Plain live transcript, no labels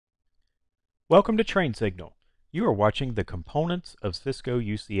Welcome to Train Signal. You are watching the components of Cisco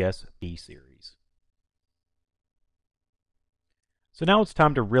UCS B series. So now it's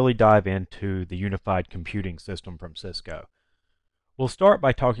time to really dive into the unified computing system from Cisco. We'll start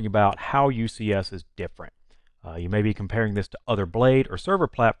by talking about how UCS is different. You may be comparing this to other blade or server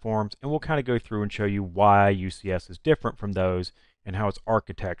platforms, and we'll kind of go through and show you why UCS is different from those and how its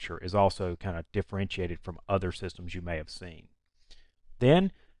architecture is also kind of differentiated from other systems you may have seen.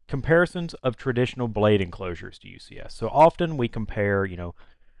 Then, comparisons of traditional blade enclosures to UCS. So often we compare,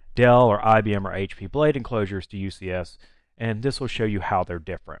 Dell or IBM or HP blade enclosures to UCS, and this will show you how they're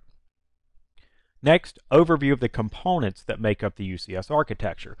different. Next, overview of the components that make up the UCS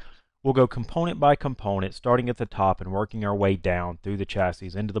architecture. We'll go component by component, starting at the top and working our way down through the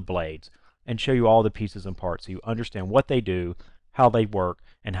chassis into the blades, and show you all the pieces and parts so you understand what they do, how they work,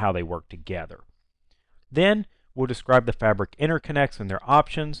 and how they work together. Then, we'll describe the fabric interconnects and their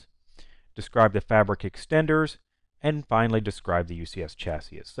options, describe the fabric extenders, and finally describe the UCS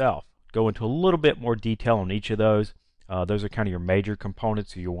chassis itself. Go into a little bit more detail on each of those. Those are kind of your major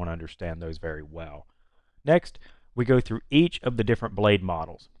components, so you'll want to understand those very well. Next, we go through each of the different blade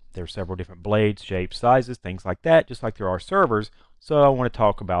models. There are several different blades, shapes, sizes, things like that, just like there are servers, so I want to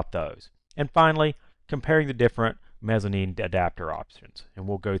talk about those. And finally, comparing the different mezzanine adapter options, and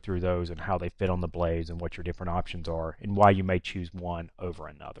we'll go through those and how they fit on the blades and what your different options are and why you may choose one over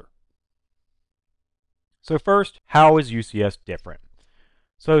another. So first, how is UCS different?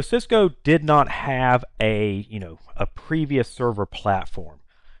 So Cisco did not have a previous server platform.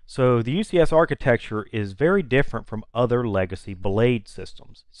 So the UCS architecture is very different from other legacy blade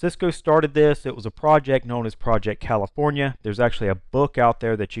systems. Cisco started this. It was a project known as Project California. There's actually a book out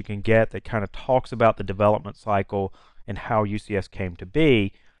there that you can get that kind of talks about the development cycle and how UCS came to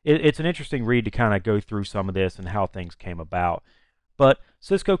be. It's an interesting read to kind of go through some of this and how things came about. But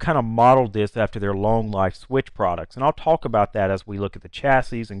Cisco kind of modeled this after their long life switch products, and I'll talk about that as we look at the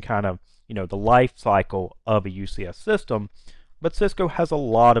chassis and kind of the life cycle of a UCS system. But Cisco has a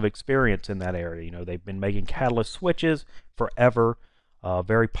lot of experience in that area. They've been making catalyst switches forever,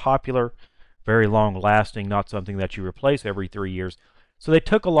 very popular, very long lasting, not something that you replace every 3 years. So they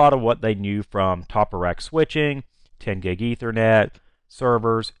took a lot of what they knew from top of rack switching, 10 gig Ethernet,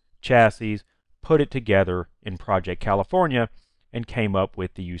 servers, chassis, put it together in Project California, and came up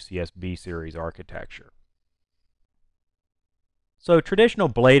with the UCS B series architecture. So traditional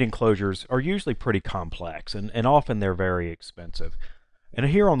blade enclosures are usually pretty complex, and often they're very expensive. And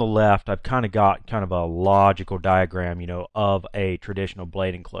here on the left, I've kind of got a logical diagram, of a traditional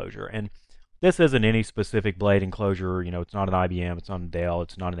blade enclosure. And this isn't any specific blade enclosure, it's not an IBM, it's not a Dell,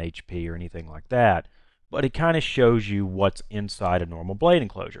 it's not an HP or anything like that. But it kind of shows you what's inside a normal blade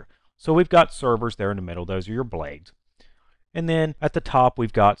enclosure. So we've got servers there in the middle, those are your blades. And then at the top,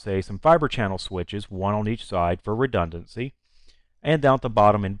 we've got, say, some fiber channel switches, one on each side for redundancy. And down at the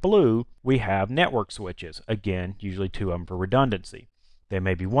bottom in blue, we have network switches. Again, usually 2 of them for redundancy. They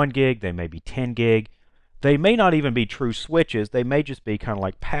may be 1 gig, they may be 10 gig. They may not even be true switches. They may just be kind of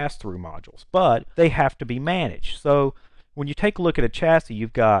like pass-through modules, but they have to be managed. So when you take a look at a chassis,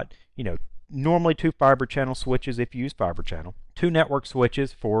 you've got, normally 2 fiber channel switches if you use fiber channel, 2 network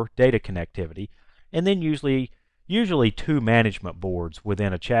switches for data connectivity, and then usually 2 management boards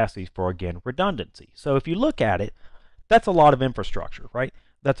within a chassis for, again, redundancy. So if you look at it, that's a lot of infrastructure, right?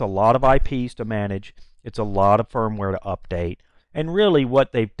 That's a lot of IPs to manage. It's a lot of firmware to update. And really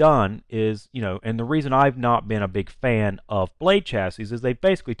what they've done is, and the reason I've not been a big fan of blade chassis is they've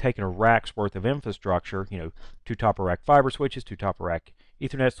basically taken a rack's worth of infrastructure, 2 top-of-rack fiber switches, 2 top-of-rack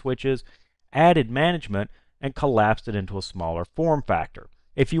Ethernet switches, added management, and collapsed it into a smaller form factor.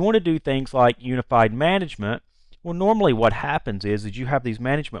 If you want to do things like unified management, well, normally what happens is you have these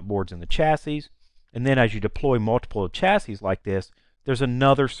management boards in the chassis, and then as you deploy multiple chassis like this, there's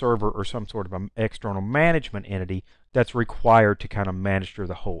another server or some sort of an external management entity that's required to kind of manage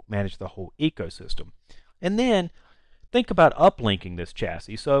the whole ecosystem. And then think about uplinking this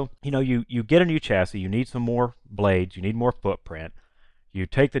chassis. So, you get a new chassis, you need some more blades, you need more footprint. You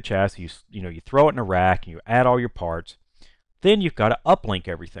take the chassis, you throw it in a rack, and you add all your parts. Then you've got to uplink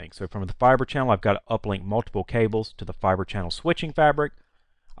everything. So from the fiber channel, I've got to uplink multiple cables to the fiber channel switching fabric.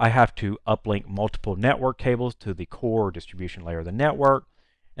 I have to uplink multiple network cables to the core distribution layer of the network.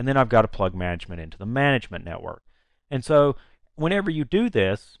 And then I've got to plug management into the management network. And so whenever you do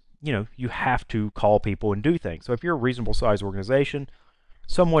this, you have to call people and do things. So if you're a reasonable size organization,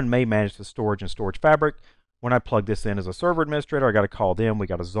 someone may manage the storage and storage fabric. When I plug this in as a server administrator, I got to call them. We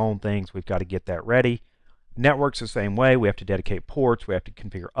got to zone things. We've got to get that ready. Networks the same way. We have to dedicate ports. We have to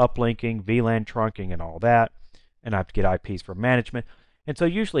configure uplinking, VLAN trunking, and all that. And I have to get IPs for management. And so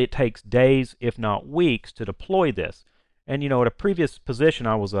usually it takes days, if not weeks, to deploy this. And at a previous position,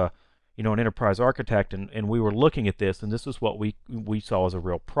 I was an enterprise architect, and we were looking at this, and this is what we saw as a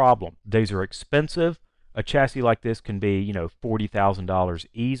real problem. These are expensive. A chassis like this can be, $40,000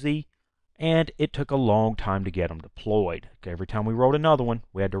 easy, and it took a long time to get them deployed. Okay, every time we wrote another one,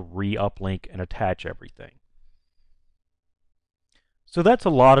 we had to re-uplink and attach everything. So that's a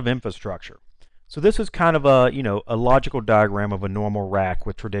lot of infrastructure. So this is kind of a logical diagram of a normal rack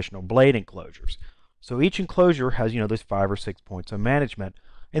with traditional blade enclosures. So each enclosure has, those 5 or 6 points of management.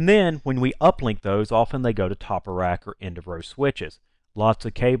 And then when we uplink those, often they go to top of rack or end of row switches. Lots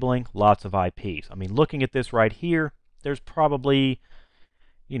of cabling, lots of IPs. I mean, looking at this right here, there's probably,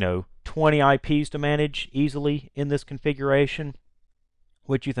 20 IPs to manage easily in this configuration,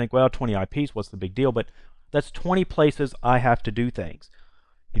 which you think, well, 20 IPs, what's the big deal? But that's 20 places I have to do things.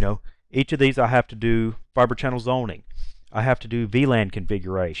 Each of these I have to do fiber channel zoning. I have to do VLAN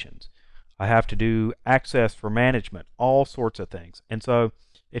configurations. I have to do access for management, all sorts of things. And so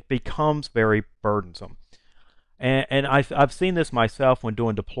it becomes very burdensome. And I've seen this myself when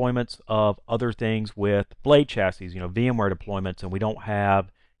doing deployments of other things with blade chassis, VMware deployments, and we don't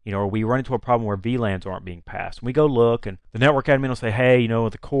have, or we run into a problem where VLANs aren't being passed. And we go look, and the network admin will say, hey,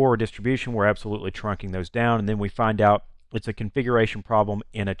 the core distribution, we're absolutely trunking those down. And then we find out it's a configuration problem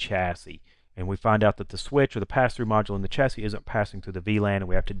in a chassis. And we find out that the switch or the pass-through module in the chassis isn't passing through the VLAN, and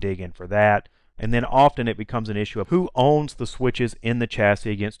we have to dig in for that. And then often it becomes an issue of who owns the switches in the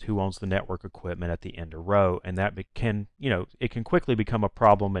chassis against who owns the network equipment at the end of row. And that can, it can quickly become a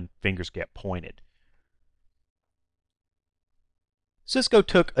problem and fingers get pointed. Cisco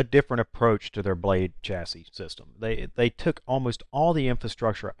took a different approach to their blade chassis system. They took almost all the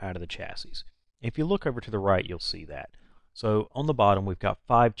infrastructure out of the chassis. If you look over to the right, you'll see that. So on the bottom, we've got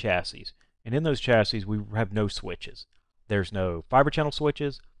 5 chassis. And in those chassis, we have no switches. There's no fiber channel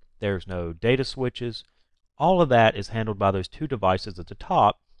switches. There's no data switches. All of that is handled by those 2 devices at the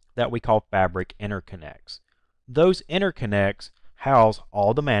top that we call fabric interconnects. Those interconnects house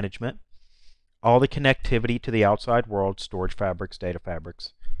all the management, all the connectivity to the outside world, storage fabrics, data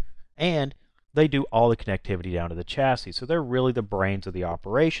fabrics, and they do all the connectivity down to the chassis. So they're really the brains of the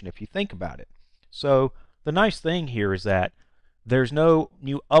operation if you think about it. So the nice thing here is that there's no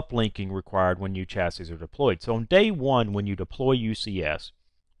new uplinking required when new chassis are deployed. So on day 1, when you deploy UCS,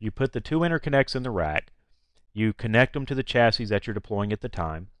 you put the 2 interconnects in the rack, you connect them to the chassis that you're deploying at the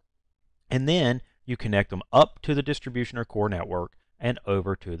time, and then you connect them up to the distribution or core network and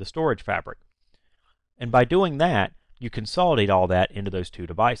over to the storage fabric. And by doing that, you consolidate all that into those 2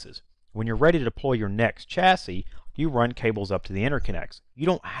 devices. When you're ready to deploy your next chassis, you run cables up to the interconnects. You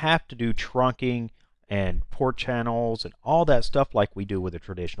don't have to do trunking and port channels and all that stuff like we do with a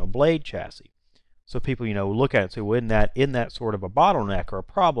traditional blade chassis. So people, look at it and say, well, isn't that sort of a bottleneck or a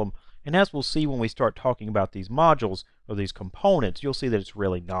problem? And as we'll see when we start talking about these modules or these components, you'll see that it's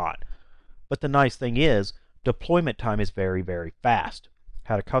really not. But the nice thing is, deployment time is very, very fast.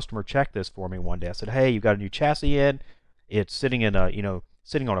 I had a customer check this for me one day. I said, hey, you got a new chassis in. It's sitting in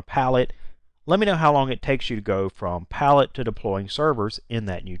sitting on a pallet. Let me know how long it takes you to go from pallet to deploying servers in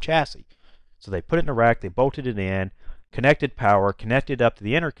that new chassis. So they put it in a rack, they bolted it in, connected power, connected up to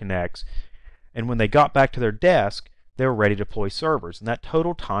the interconnects, and when they got back to their desk, they were ready to deploy servers, and that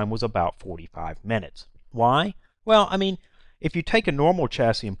total time was about 45 minutes. Why? Well, I mean, if you take a normal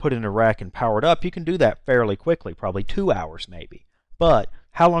chassis and put it in a rack and power it up, you can do that fairly quickly, probably 2 hours maybe. But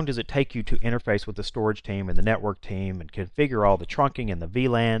how long does it take you to interface with the storage team and the network team and configure all the trunking and the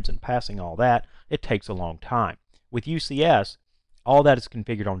VLANs and passing all that? It takes a long time. With UCS, all that is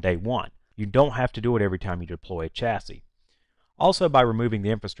configured on day 1. You don't have to do it every time you deploy a chassis. Also, by removing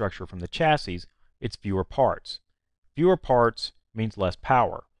the infrastructure from the chassis, it's fewer parts. Fewer parts means less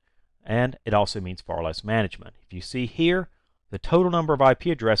power, and it also means far less management. If you see here, the total number of IP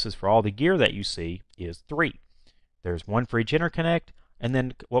addresses for all the gear that you see is 3. There's 1 for each interconnect, and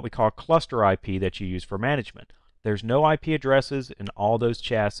then what we call cluster IP that you use for management. There's no IP addresses in all those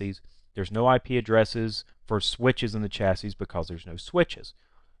chassis. There's no IP addresses for switches in the chassis because there's no switches.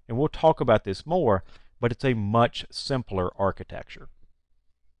 And we'll talk about this more, but it's a much simpler architecture.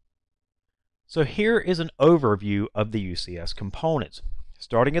 So here is an overview of the UCS components,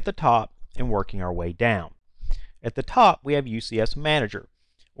 starting at the top and working our way down. At the top, we have UCS Manager,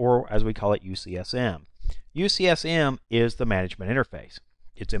 or as we call it, UCSM. UCSM is the management interface.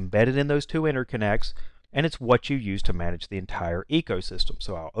 It's embedded in those 2 interconnects, and it's what you use to manage the entire ecosystem.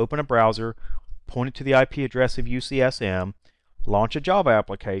 So I'll open a browser, point it to the IP address of UCSM, launch a Java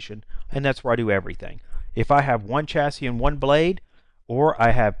application, and that's where I do everything. If I have 1 chassis and 1 blade, or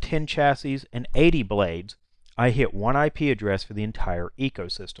I have 10 chassis and 80 blades, I hit one IP address for the entire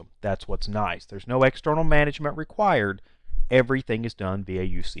ecosystem. That's what's nice. There's no external management required. Everything is done via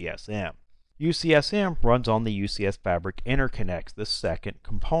UCSM. UCSM runs on the UCS Fabric Interconnects, the second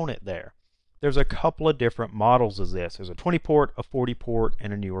component there. There's a couple of different models of this. There's a 20 port, a 40 port,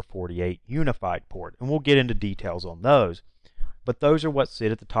 and a newer 48 unified port. And we'll get into details on those. But those are what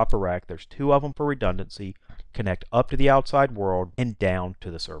sit at the top of rack. There's two of them for redundancy, connect up to the outside world and down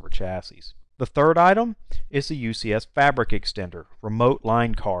to the server chassis. The third item is the UCS Fabric Extender, remote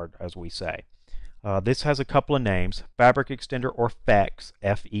line card, as we say. This has a couple of names, Fabric Extender or FEX,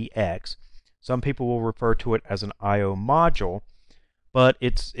 F-E-X. Some people will refer to it as an I/O module, but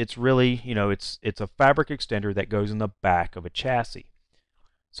it's really, it's a fabric extender that goes in the back of a chassis.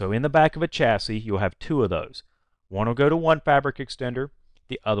 So in the back of a chassis, you'll have two of those. One will go to one fabric extender,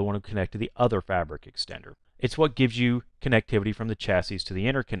 the other one will connect to the other fabric extender. It's what gives you connectivity from the chassis to the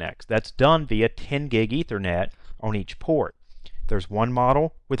interconnects. That's done via 10 gig Ethernet on each port. There's one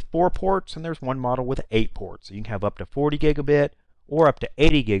model with 4 ports and there's one model with 8 ports. So you can have up to 40 gigabit or up to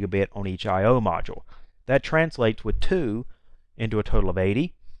 80 gigabit on each I/O module. That translates with 2 into a total of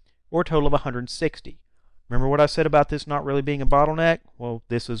 80 or a total of 160. Remember what I said about this not really being a bottleneck? Well,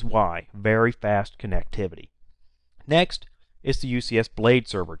 this is why. Very fast connectivity. Next is the UCS Blade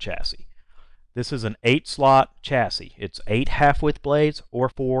Server chassis. This is an 8-slot chassis. It's 8 half-width blades or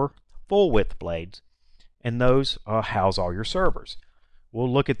 4 full-width blades, and those house all your servers. We'll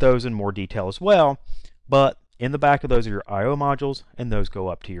look at those in more detail as well, but in the back of those are your I/O modules, and those go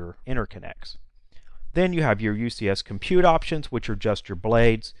up to your interconnects. Then you have your UCS compute options, which are just your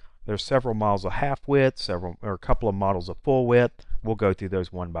blades. There's several models of half-width, a couple of models of full-width. We'll go through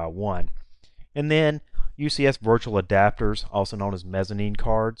those one by one. And then UCS virtual adapters, also known as mezzanine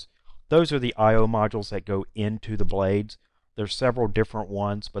cards. Those are the I/O modules that go into the blades. There's several different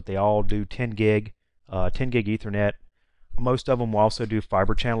ones, but they all do 10 gig Ethernet. Most of them will also do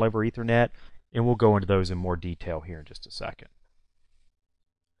fiber channel over Ethernet, and we'll go into those in more detail here in just a second.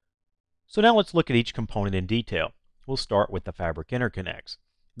 So now let's look at each component in detail. We'll start with the fabric interconnects.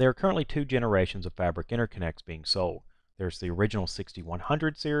 There are currently 2 generations of fabric interconnects being sold. There's the original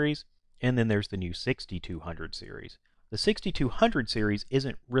 6100 series, and then there's the new 6200 series. The 6200 series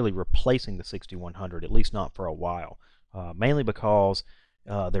isn't really replacing the 6100, at least not for a while, mainly because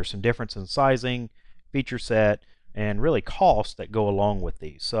there's some difference in sizing, feature set, and really cost that go along with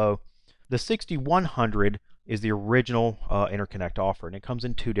these. So the 6100 is the original interconnect offer, and it comes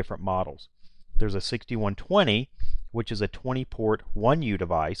in 2 different models. There's a 6120, which is a 20-port 1U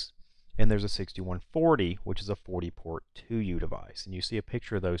device, and there's a 6140, which is a 40-port 2U device. And you see a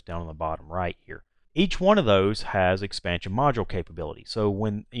picture of those down on the bottom right here. Each one of those has expansion module capability. So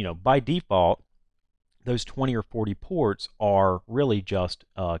when, by default, those 20 or 40 ports are really just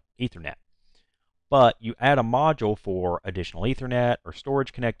Ethernet. But you add a module for additional Ethernet or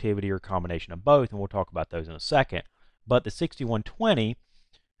storage connectivity or a combination of both, and we'll talk about those in a second. But the 6120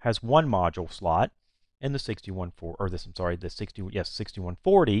 has one module slot, and the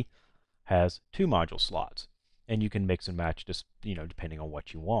 6140 has 2 module slots. And you can mix and match just, depending on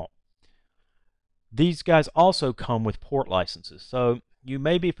what you want. These guys also come with port licenses. So you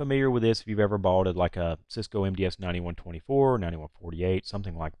may be familiar with this if you've ever bought it, like a Cisco MDS 9124, 9148,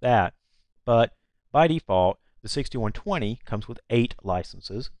 something like that. But by default, the 6120 comes with 8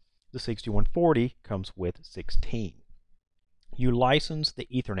 licenses. The 6140 comes with 16. You license the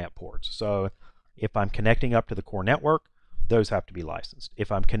Ethernet ports. So if I'm connecting up to the core network, those have to be licensed.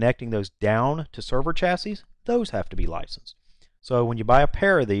 If I'm connecting those down to server chassis, those have to be licensed. So when you buy a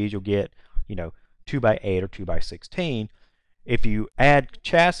pair of these, you'll get, 2x8 or 2x16. If you add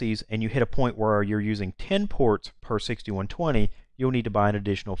chassis and you hit a point where you're using 10 ports per 6120, you'll need to buy an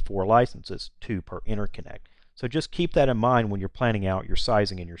additional 4 licenses, 2 per interconnect. So just keep that in mind when you're planning out your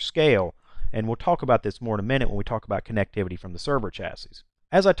sizing and your scale, and we'll talk about this more in a minute when we talk about connectivity from the server chassis.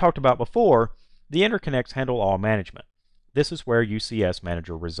 As I talked about before, the interconnects handle all management. This is where UCS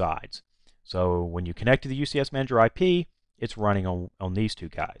Manager resides. So when you connect to the UCS Manager IP, it's running on these 2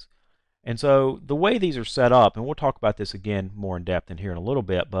 guys. And so the way these are set up, and we'll talk about this again more in depth in here in a little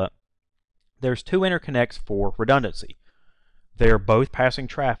bit, but there's 2 interconnects for redundancy. They're both passing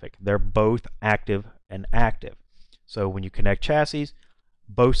traffic. They're both active and active. So when you connect chassis,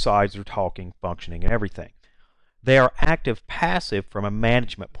 both sides are talking, functioning, and everything. They are active passive from a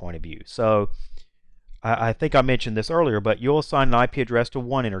management point of view. So I think I mentioned this earlier, but you'll assign an IP address to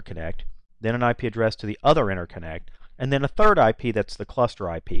one interconnect, then an IP address to the other interconnect, and then a third IP that's the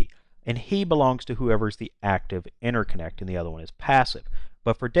cluster IP. And he belongs to whoever's the active interconnect, and the other one is passive.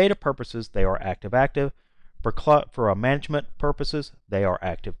 But for data purposes, they are active-active. For management purposes, they are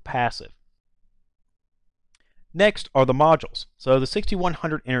active-passive. Next are the modules. So the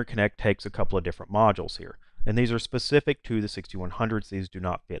 6100 interconnect takes a couple of different modules here, and these are specific to the 6100s. These do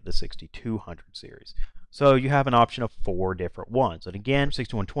not fit the 6200 series. So you have an option of 4 different ones. And again,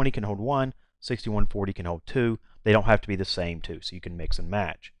 6120 can hold 1, 6140 can hold 2. They don't have to be the same 2, so you can mix and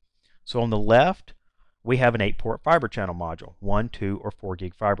match. So on the left, we have an 8-port fiber channel module, 1, 2, or 4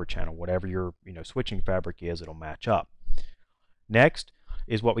 gig fiber channel. Whatever your switching fabric is, it'll match up. Next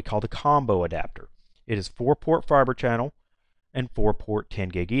is what we call the combo adapter. It is 4-port fiber channel and 4-port 10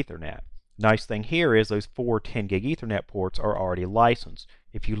 gig Ethernet. Nice thing here is those 4 10 gig Ethernet ports are already licensed.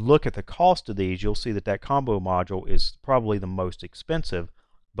 If you look at the cost of these, you'll see that that combo module is probably the most expensive,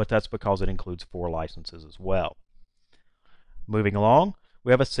 but that's because it includes 4 licenses as well. Moving along,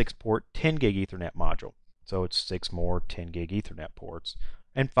 we have a 6-port 10 gig Ethernet module. So it's 6 more 10 gig Ethernet ports.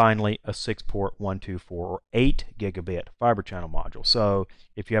 And finally, a 6-port 1, 2, 4, or 8 gigabit fiber channel module. So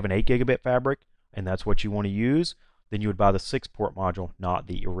if you have an 8 gigabit fabric and that's what you want to use, then you would buy the 6-port module, not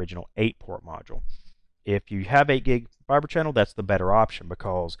the original 8-port module. If you have 8 gig fiber channel, that's the better option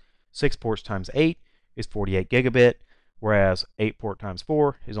because 6 ports times 8 is 48 gigabit, whereas 8 port times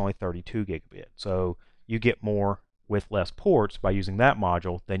 4 is only 32 gigabit. So you get more with less ports by using that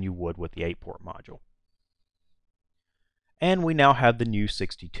module than you would with the 8-port module. And we now have the new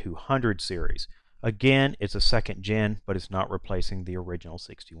 6200 series. Again, it's a 2nd gen, but it's not replacing the original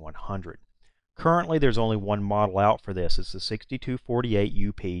 6100. Currently, there's only one model out for this. It's the 6248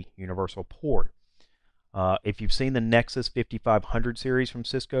 UP Universal Port. If you've seen the Nexus 5500 series from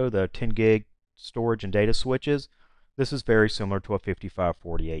Cisco, the 10 gig storage and data switches, this is very similar to a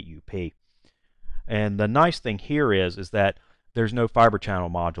 5548 UP. And the nice thing here is that there's no fiber channel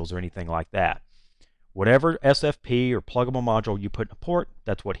modules or anything like that. Whatever SFP or pluggable module you put in a port,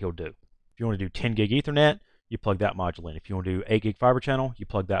 that's what he'll do. If you want to do 10 gig Ethernet, you plug that module in. If you want to do 8 gig fiber channel, you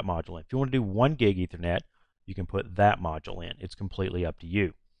plug that module in. If you want to do 1 gig Ethernet, you can put that module in. It's completely up to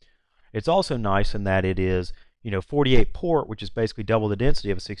you. It's also nice in that it is, 48 port, which is basically double the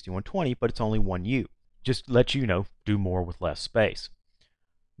density of a 6120, but it's only 1U. Just lets you do more with less space.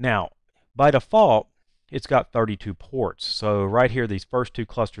 Now, by default, it's got 32 ports. So right here, these first 2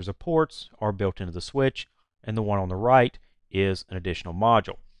 clusters of ports are built into the switch, and the one on the right is an additional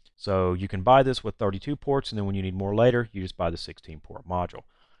module. So you can buy this with 32 ports, and then when you need more later, you just buy the 16-port module.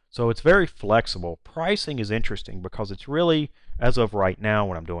 So it's very flexible. Pricing is interesting because it's really, as of right now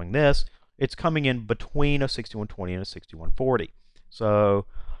when I'm doing this, it's coming in between a 6120 and a 6140. So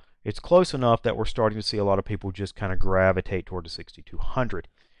it's close enough that we're starting to see a lot of people just kind of gravitate toward the 6200.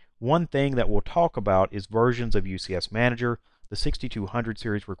 One thing that we'll talk about is versions of UCS Manager. The 6200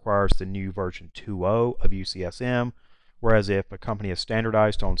 series requires the new version 2.0 of UCSM, whereas if a company is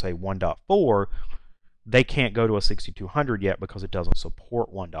standardized on, say, 1.4, they can't go to a 6200 yet because it doesn't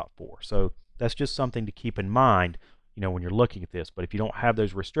support 1.4. So that's just something to keep in mind, when you're looking at this. But if you don't have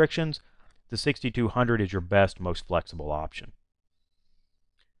those restrictions, the 6200 is your best, most flexible option.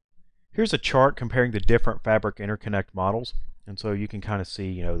 Here's a chart comparing the different fabric interconnect models. And so you can kind of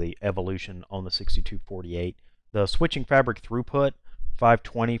see, the evolution on the 6248. The switching fabric throughput,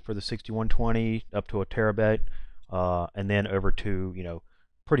 520 for the 6120 up to a terabit, and then over to,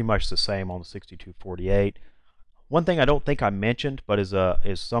 pretty much the same on the 6248. One thing I don't think I mentioned, but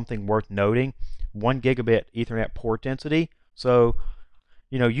is something worth noting, 1 gigabit Ethernet port density. So,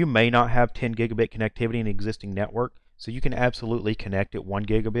 you may not have 10 gigabit connectivity in an existing network, so you can absolutely connect at 1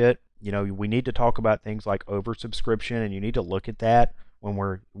 gigabit. We need to talk about things like oversubscription, and you need to look at that when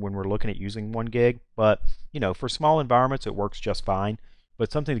we're looking at using 1 gig. But for small environments, it works just fine.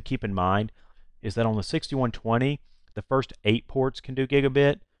 But something to keep in mind is that on the 6120, the first 8 ports can do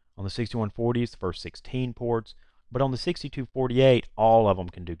gigabit. On the 6140s, the first 16 ports. But on the 6248, all of them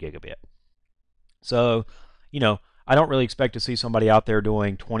can do gigabit. So, I don't really expect to see somebody out there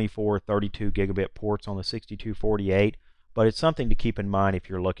doing 24, 32 gigabit ports on the 6248, but it's something to keep in mind if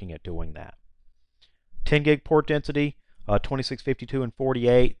you're looking at doing that. 10 gig port density, 2652 and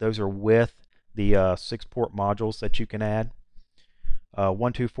 48, those are with the 6-port modules that you can add.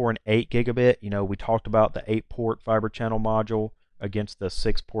 1, 2, 4, and 8 gigabit, we talked about the 8-port fiber channel module against the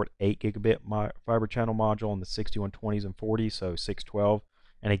 6-port 8 gigabit fiber channel module in the 6120s and 40s, so 612.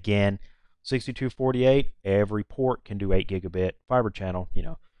 And again, 6248, every port can do 8 gigabit fiber channel.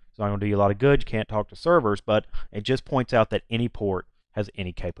 It's not going to do you a lot of good. You can't talk to servers, but it just points out that any port has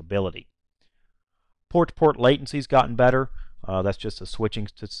any capability. Port-to-port latency's gotten better. That's just a switching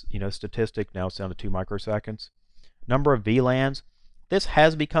statistic. Now it's down to 2 microseconds. Number of VLANs. This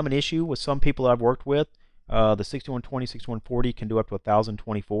has become an issue with some people I've worked with. The 6120, 6140 can do up to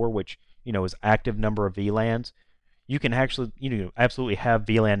 1024, which is active number of VLANs. You can actually absolutely have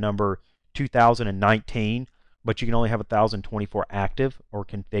VLAN number 2019, but you can only have 1024 active or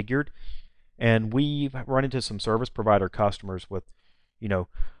configured. And we've run into some service provider customers with, you know,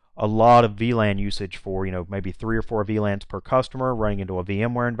 a lot of VLAN usage for, maybe 3 or 4 VLANs per customer running into a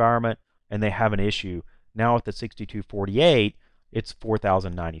VMware environment, and they have an issue. Now with the 6248, it's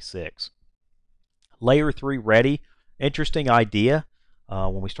 4096. Layer 3 ready, interesting idea.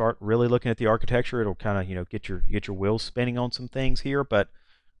 When we start really looking at the architecture, it'll kind of, get your wheels spinning on some things here, but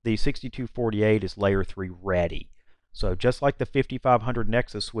the 6248 is layer 3 ready. So just like the 5500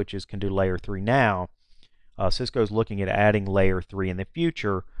 Nexus switches can do layer 3 now, Cisco is looking at adding layer 3 in the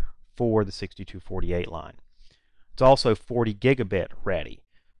future for the 6248 line. It's also 40 gigabit ready.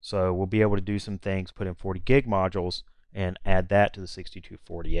 So we'll be able to do some things, put in 40 gig modules, and add that to the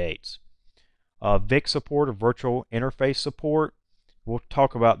 6248s. VIC support, or virtual interface support, we'll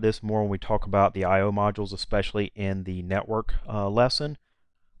talk about this more when we talk about the I/O modules, especially in the network lesson.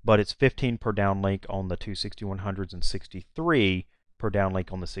 But it's 15 per downlink on the two 6100s and 63 per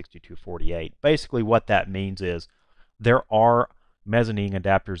downlink on the 6248. Basically what that means is there are mezzanine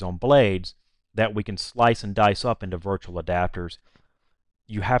adapters on blades that we can slice and dice up into virtual adapters.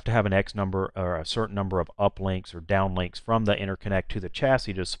 You have to have an X number or a certain number of uplinks or downlinks from the interconnect to the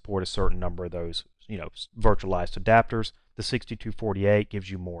chassis to support a certain number of those, virtualized adapters. The 6248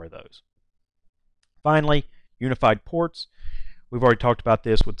 gives you more of those. Finally, unified ports. We've already talked about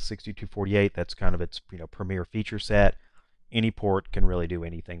this with the 6248. That's kind of its premier feature set. Any port can really do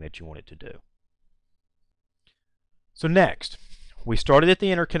anything that you want it to do. So next, we started at the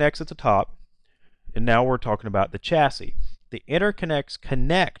interconnects at the top, and now we're talking about the chassis. The interconnects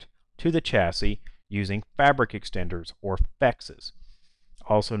connect to the chassis using fabric extenders, or FEXs,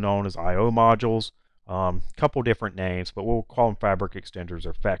 also known as I/O modules. Couple different names, but we'll call them fabric extenders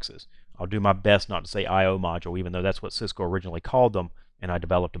or FEXs. I'll do my best not to say I/O module, even though that's what Cisco originally called them, and I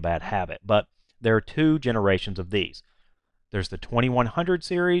developed a bad habit. But there are 2 generations of these. There's the 2100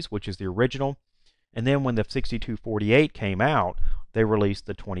 series, which is the original, and then when the 6248 came out, they released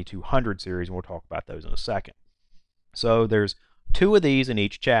the 2200 series, and we'll talk about those in a second. So there's 2 of these in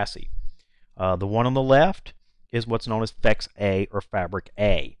each chassis. The one on the left is what's known as FEX A, or Fabric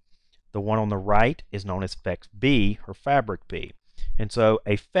A. The one on the right is known as FEX B, or Fabric B. And so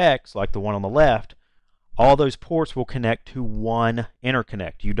a FEX, like the one on the left, all those ports will connect to one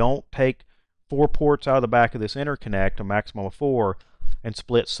interconnect. You don't take 4 ports out of the back of this interconnect, a maximum of 4, and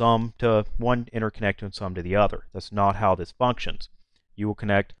split some to one interconnect and some to the other. That's not how this functions. You will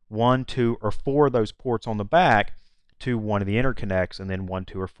connect 1, 2, or 4 of those ports on the back to one of the interconnects, and then 1,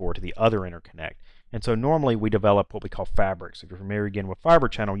 2, or 4 to the other interconnect. And so normally we develop what we call fabrics. If you're familiar again with fiber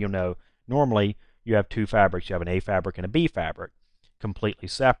channel, you'll know normally you have 2 fabrics. You have an A fabric and a B fabric, completely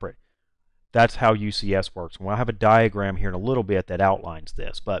separate. That's how UCS works. We'll have a diagram here in a little bit that outlines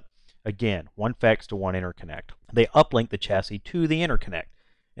this. But again, one FEX to one interconnect. They uplink the chassis to the interconnect.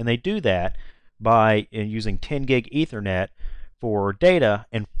 And they do that by using 10 gig Ethernet for data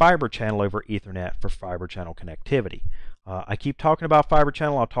and fiber channel over Ethernet for fiber channel connectivity. I keep talking about fiber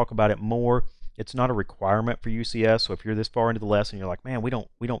channel. I'll talk about it more. It's not a requirement for UCS, so if you're this far into the lesson, you're like, man, we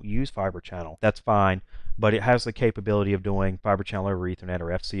don't use fiber channel. That's fine, but it has the capability of doing fiber channel over Ethernet, or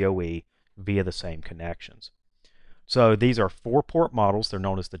FCOE, via the same connections. So these are 4-port models. They're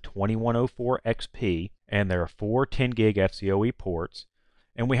known as the 2104 XP, and there are 4 10 gig FCOE ports,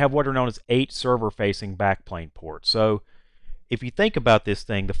 and we have what are known as 8 server-facing backplane ports. So if you think about this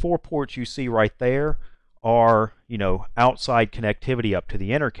thing, the 4 ports you see right there are, outside connectivity up to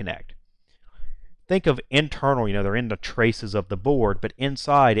the interconnect. Think of internal, they're in the traces of the board, but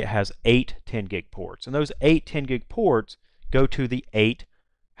inside it has 8 10 gig ports. And those 8 10 gig ports go to the 8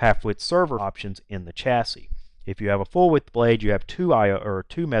 half-width server options in the chassis. If you have a full-width blade, you have 2 I/O or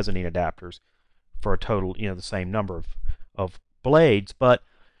 2 mezzanine adapters for a total, the same number of blades, but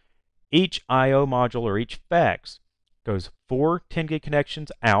each I/O module or each FEX goes 4 10 gig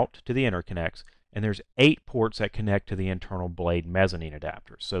connections out to the interconnects, and there's 8 ports that connect to the internal blade mezzanine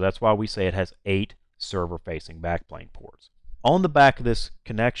adapters. So that's why we say it has 8 server-facing backplane ports. On the back of this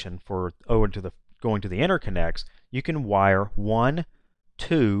connection for going to the interconnects, you can wire 1,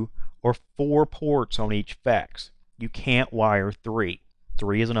 2, or 4 ports on each FEX. You can't wire 3.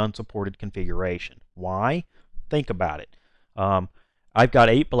 3 is an unsupported configuration. Why? Think about it. I've got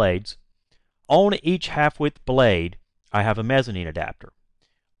 8 blades. On each half-width blade, I have a mezzanine adapter.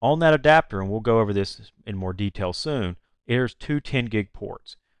 On that adapter, and we'll go over this in more detail soon, there's 2 10 gig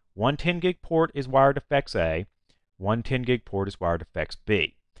ports. One 10 gig port is wired to FEX A, one 10 gig port is wired to FEX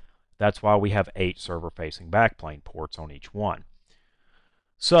B. That's why we have 8 server-facing backplane ports on each one.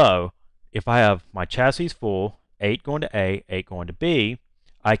 So if I have my chassis full, 8 going to A, 8 going to B,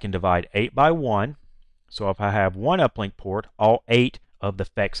 I can divide 8 by 1, So if I have one uplink port, all 8 of the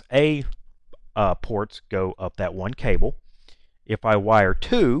FEX A ports go up that one cable. If I wire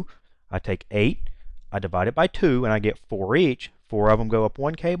 2, I take 8, I divide it by 2, and I get 4 each. 4 of them go up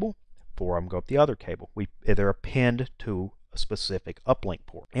one cable, 4 of them go up the other cable. They're append to a specific uplink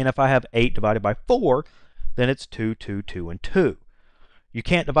port. And if I have 8 divided by 4, then it's 2, 2, 2, and 2. You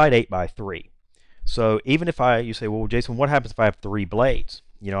can't divide 8 by 3. So even if you say, well, Jason, what happens if I have 3 blades?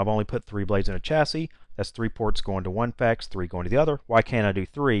 I've only put 3 blades in a chassis. That's 3 ports going to one FEX, 3 going to the other. Why can't I do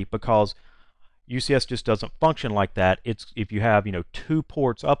 3? Because UCS just doesn't function like that. If you have 2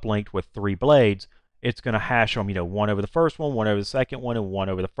 ports uplinked with 3 blades, it's going to hash them, one over the first one over the second one, and one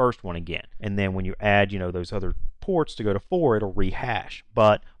over the first one again. And then when you add those other ports to go to 4, it'll rehash.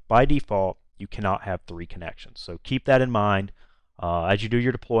 But by default, you cannot have 3 connections. So keep that in mind as you do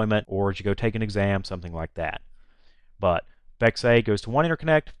your deployment, or as you go take an exam, something like that. But FEX A goes to one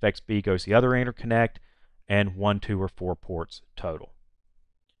interconnect, FEX B goes to the other interconnect, and 1, 2, or 4 ports total.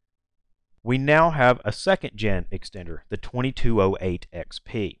 We now have a second gen extender, the 2208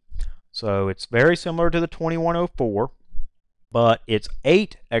 XP. So it's very similar to the 2104, but it's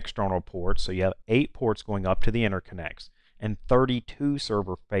 8 external ports, so you have 8 ports going up to the interconnects, and 32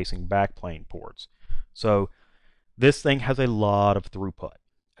 server-facing backplane ports. So this thing has a lot of throughput.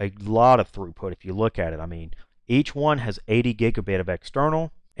 A lot of throughput if you look at it. I mean, each one has 80 gigabit of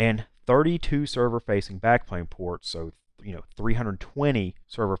external and 32 server-facing backplane ports, so 320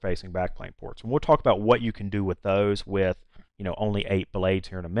 server-facing backplane ports. And we'll talk about what you can do with those with only 8 blades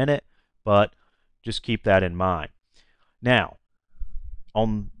here in a minute, but just keep that in mind. Now,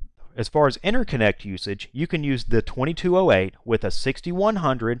 as far as interconnect usage, you can use the 2208 with a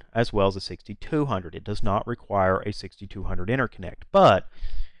 6100 as well as a 6200. It does not require a 6200 interconnect, but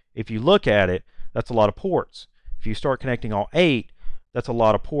if you look at it, that's a lot of ports. If you start connecting all 8, that's a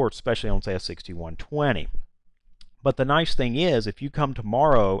lot of ports, especially on, say, a 6120. But the nice thing is, if you come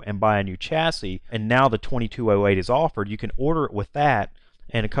tomorrow and buy a new chassis, and now the 2208 is offered, you can order it with that,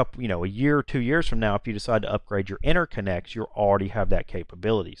 and a year or 2 years from now, if you decide to upgrade your interconnects, you already have that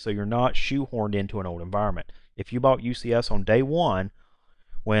capability. So you're not shoehorned into an old environment. If you bought UCS on day one,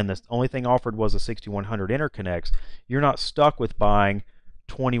 when the only thing offered was a 6100 interconnects, you're not stuck with buying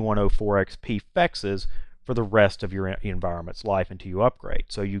 2104 XP FEXs for the rest of your environment's life until you upgrade.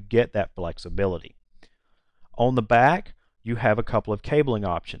 So you get that flexibility. On the back, you have a couple of cabling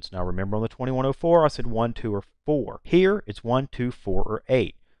options. Now remember, on the 2104, I said 1, 2, or 4. Here, it's 1, 2, 4, or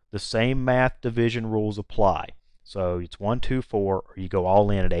 8. The same math division rules apply. So it's 1, 2, 4, or you go all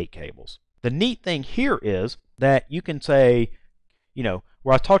in at 8 cables. The neat thing here is that you can say,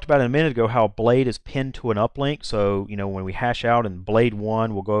 where I talked about a minute ago how a blade is pinned to an uplink. So, when we hash out and blade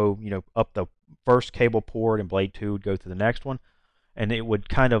 1 will go, up the first cable port, and blade 2 would go to the next one. And it would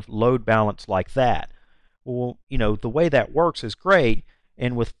kind of load balance like that. Well, the way that works is great,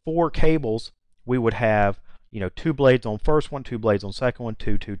 and with 4 cables, we would have, 2 blades on first one, 2 blades on second one,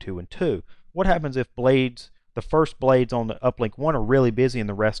 2, 2, 2, and 2. What happens if the first blades on the uplink 1 are really busy and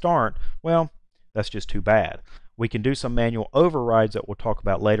the rest aren't? Well, that's just too bad. We can do some manual overrides that we'll talk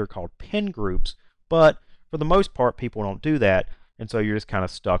about later called pin groups, but for the most part, people don't do that, and so you're just kind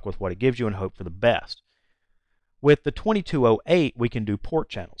of stuck with what it gives you and hope for the best. With the 2208, we can do port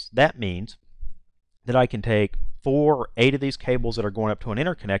channels. That means that I can take 4 or 8 of these cables that are going up to an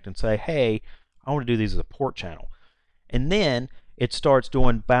interconnect and say, hey, I want to do these as a port channel. And then it starts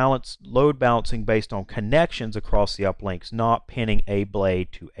doing load balancing based on connections across the uplinks, not pinning a blade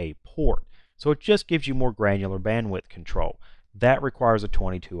to a port. So it just gives you more granular bandwidth control. That requires a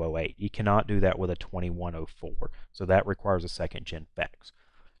 2208. You cannot do that with a 2104. So that requires a second gen FEX.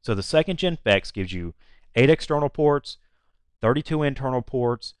 So the second gen FEX gives you 8 external ports, 32 internal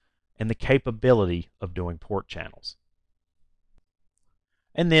ports, and the capability of doing port channels.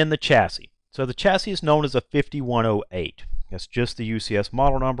 And then the chassis. So the chassis is known as a 5108. That's just the UCS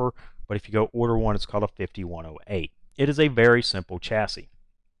model number, but if you go order one, it's called a 5108. It is a very simple chassis.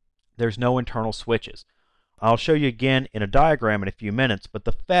 There's no internal switches. I'll show you again in a diagram in a few minutes, but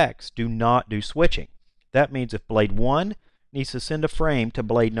the FEX do not do switching. That means if blade 1 needs to send a frame to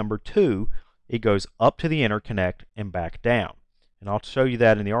blade number 2, it goes up to the interconnect and back down. And I'll show you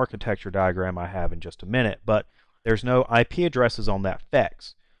that in the architecture diagram I have in just a minute, but there's no IP addresses on that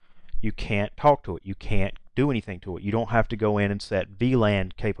FEX. You can't talk to it. You can't do anything to it. You don't have to go in and set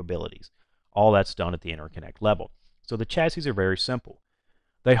VLAN capabilities. All that's done at the interconnect level. So the chassis are very simple.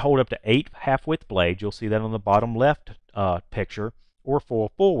 They hold up to 8 half-width blades. You'll see that on the bottom left picture, or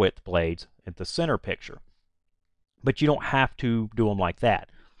 4 full-width blades at the center picture. But you don't have to do them like that.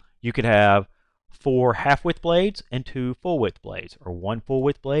 You could have 4 half-width blades and 2 full-width blades, or 1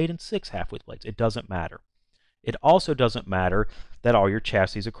 full-width blade and 6 half-width blades. It doesn't matter. It also doesn't matter that all your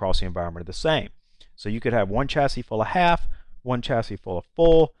chassis across the environment are the same. So you could have one chassis full of half, one chassis full of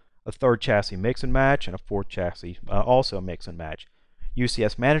full, a third chassis mix and match, and a fourth chassis also mix and match.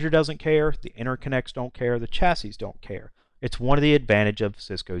 UCS Manager doesn't care, the interconnects don't care, the chassis don't care. It's one of the advantages of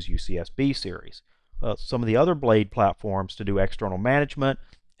Cisco's UCS B series. Some of the other blade platforms to do external management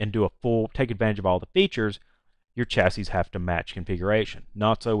and do a full, take advantage of all the features, your chassis have to match configuration.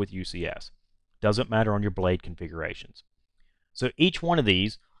 Not so with UCS. Doesn't matter on your blade configurations. So each one of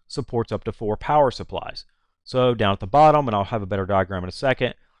these supports up to 4 power supplies. So down at the bottom, and I'll have a better diagram in a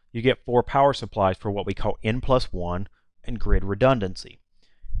second, you get 4 power supplies for what we call N+1 and grid redundancy.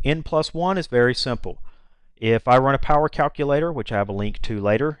 N+1 is very simple. If I run a power calculator, which I have a link to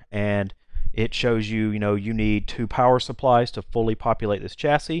later, and it shows you, you need 2 power supplies to fully populate this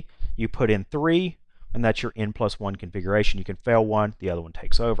chassis, you put in 3, and that's your N+1 configuration. You can fail one, the other one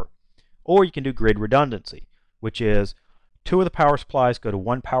takes over. Or you can do grid redundancy, which is 2 of the power supplies go to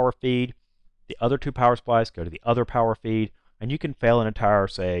one power feed, the other 2 power supplies go to the other power feed, and you can fail an entire,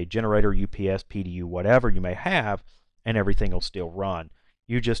 say, generator, UPS, PDU, whatever you may have, and everything will still run.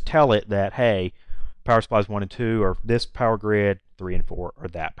 You just tell it that, hey, power supplies 1 and 2 are this power grid, 3 and 4 are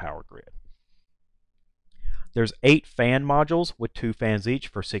that power grid. There's 8 fan modules with 2 fans each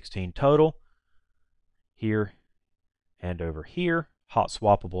for 16 total. Here and over here. Hot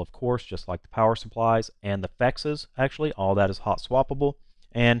swappable, of course, just like the power supplies and the FEXs. Actually, all that is hot swappable.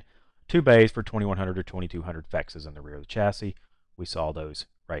 And 2 bays for 2100 or 2200 FEXs in the rear of the chassis. We saw those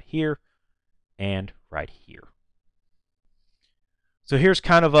right here and right here. So here's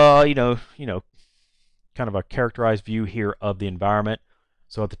kind of a, kind of a characterized view here of the environment.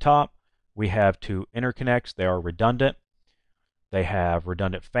 So at the top, we have 2 interconnects. They are redundant. They have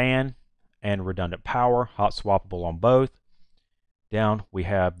redundant fan and redundant power, hot swappable on both. Down, we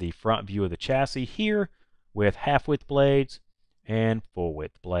have the front view of the chassis here with half-width blades and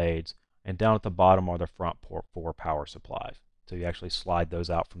full-width blades. And down at the bottom are the front 4 power supplies. So you actually slide those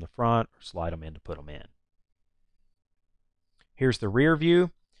out from the front or slide them in to put them in. Here's the rear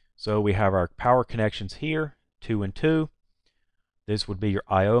view. So we have our power connections here, 2 and 2. This would be your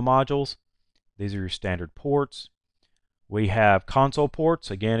I/O modules. These are your standard ports. We have console ports.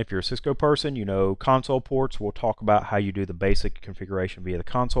 Again, if you're a Cisco person, you know console ports. We'll talk about how you do the basic configuration via the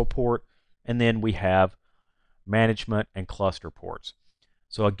console port. And then we have management and cluster ports.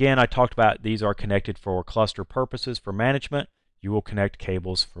 So again, I talked about these are connected for cluster purposes. For management, you will connect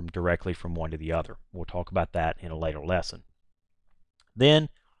cables directly from one to the other. We'll talk about that in a later lesson. Then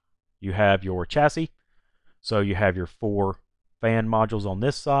you have your chassis. So you have your 4 fan modules on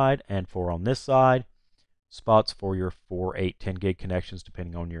this side and 4 on this side. Spots for your 4, 8, 10 gig connections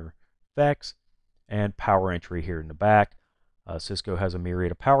depending on your FEX, and power entry here in the back. Cisco has a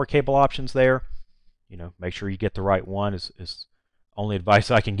myriad of power cable options there. Make sure you get the right one is only advice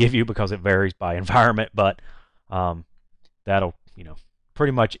I can give you because it varies by environment, but that'll,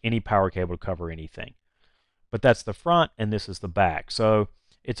 pretty much any power cable to cover anything. But that's the front and this is the back. So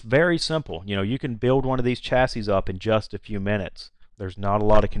it's very simple. You can build one of these chassis up in just a few minutes. There's not a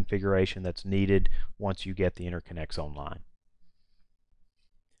lot of configuration that's needed once you get the interconnects online.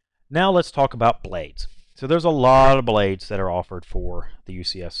 Now let's talk about blades. So there's a lot of blades that are offered for the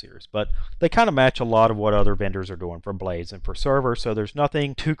UCS series, but they kind of match a lot of what other vendors are doing for blades and for servers, so there's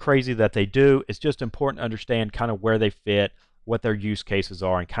nothing too crazy that they do. It's just important to understand kind of where they fit, what their use cases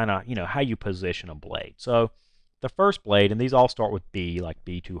are, and kind of, how you position a blade. So the first blade, and these all start with B, like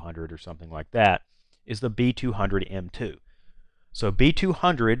B200 or something like that, is the B200 M2. So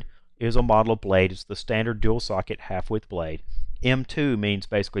B200 is a model of blade. It's the standard dual socket half-width blade. M2 means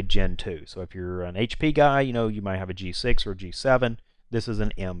basically Gen 2. So if you're an HP guy, you might have a G6 or a G7. This is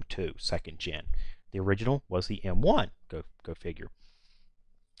an M2, second gen. The original was the M1. Go figure.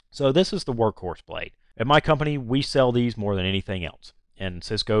 So this is the workhorse blade. At my company, we sell these more than anything else. And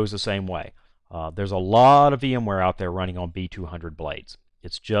Cisco is the same way. There's a lot of VMware out there running on B200 blades.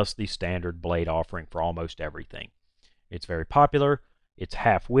 It's just the standard blade offering for almost everything. It's very popular. It's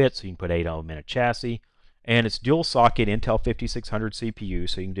half-width, so you can put 8 of them in a chassis. And it's dual socket Intel 5600 CPU,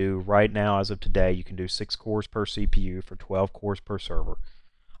 so you can do, right now as of today, you can do 6 cores per CPU for 12 cores per server.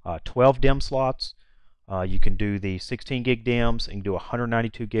 12 DIMM slots. You can do the 16 gig DIMMs and do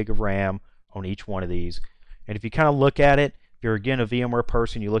 192 gig of RAM on each one of these. And if you kind of look at it, if you're again a VMware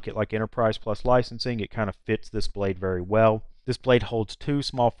person, you look at like Enterprise Plus licensing, it kind of fits this blade very well. This blade holds 2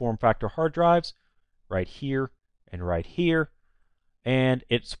 small form factor hard drives right here and right here, and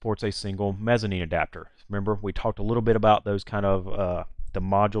it supports a single mezzanine adapter. Remember, we talked a little bit about those kind of the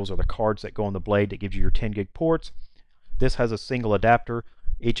modules or the cards that go on the blade that gives you your 10 gig ports. This has a single adapter.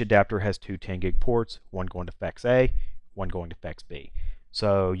 Each adapter has two 10 gig ports, one going to FEX A, one going to FEX B.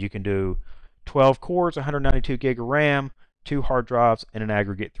 So you can do 12 cores, 192 gig of RAM, 2 hard drives, and an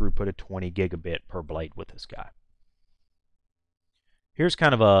aggregate throughput of 20 gigabit per blade with this guy. Here's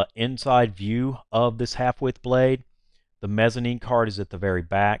kind of an inside view of this half-width blade. The mezzanine card is at the very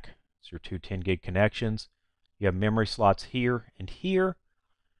back. It's your two 10 gig connections. You have memory slots here, and CPUs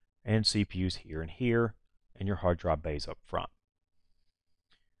here and here, and your hard drive bays up front.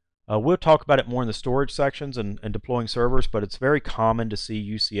 We'll talk about it more in the storage sections and deploying servers, but it's very common to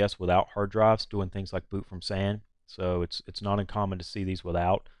see UCS without hard drives doing things like boot from SAN. So it's not uncommon to see these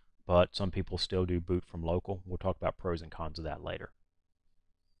without, but some people still do boot from local. We'll talk about pros and cons of that later.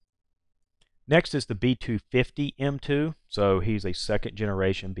 Next is the B250 M2. So he's a second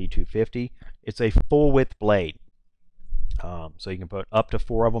generation B250. It's a full width blade. So you can put up to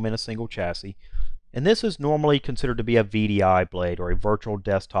 4 of them in a single chassis. And this is normally considered to be a VDI blade, or a virtual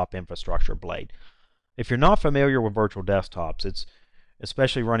desktop infrastructure blade. If you're not familiar with virtual desktops, it's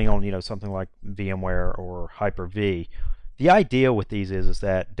especially running on something like VMware or Hyper-V. The idea with these is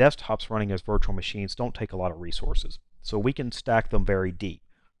that desktops running as virtual machines don't take a lot of resources, so we can stack them very deep.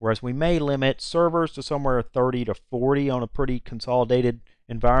 Whereas we may limit servers to somewhere 30 to 40 on a pretty consolidated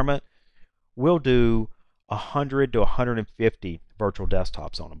environment, we'll do 100 to 150 virtual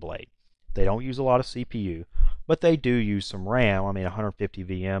desktops on a blade. They don't use a lot of CPU, but they do use some RAM. I mean, 150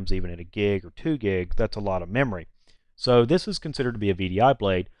 VMs, even at a gig or 2 gig, that's a lot of memory. So this is considered to be a VDI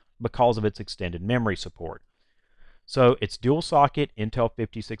blade because of its extended memory support. So it's dual socket Intel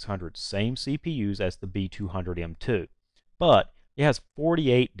 5600, same CPUs as the B200 M2, but it has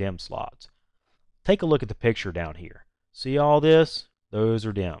 48 DIMM slots. Take a look at the picture down here. See all this? Those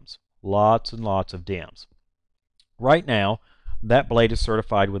are DIMMs. Lots and lots of DIMMs. Right now, that blade is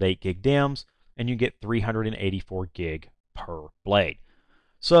certified with 8 gig DIMMs, and you get 384 gig per blade.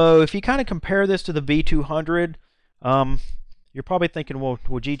 So if you kind of compare this to the B200, you're probably thinking, well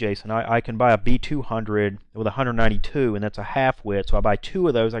gee, Jason, I can buy a B200 with 192, and that's a half width, so I buy 2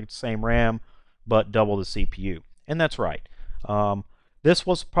 of those, I get the same RAM, but double the CPU. And that's right. This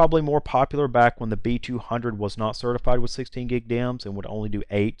was probably more popular back when the B200 was not certified with 16 gig DIMMs and would only do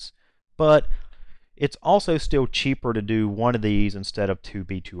 8s, but it's also still cheaper to do one of these instead of 2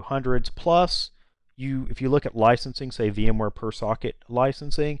 B200s. Plus, if you look at licensing, say VMware per socket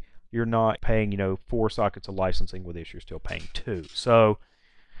licensing, you're not paying 4 sockets of licensing with this, you're still paying 2. So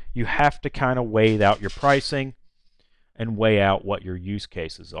you have to kind of weigh out your pricing and weigh out what your use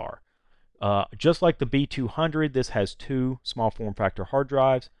cases are. Just like the B200, this has 2 small form factor hard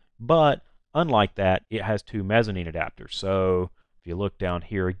drives, but unlike that, it has 2 mezzanine adapters. So if you look down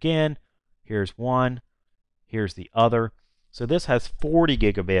here again, here's one, here's the other. So this has 40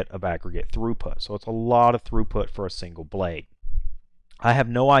 gigabit of aggregate throughput. So it's a lot of throughput for a single blade. I have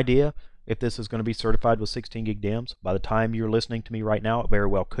no idea if this is going to be certified with 16 gig DIMMs. By the time you're listening to me right now, it very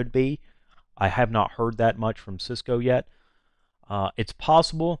well could be. I have not heard that much from Cisco yet. It's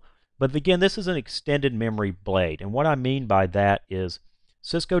possible, but again, this is an extended memory blade. And what I mean by that is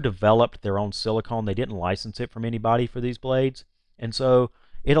Cisco developed their own silicon. They didn't license it from anybody for these blades. And so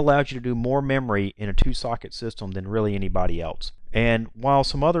it allows you to do more memory in a 2-socket system than really anybody else. And while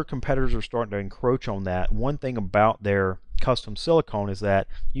some other competitors are starting to encroach on that, one thing about their custom silicon is that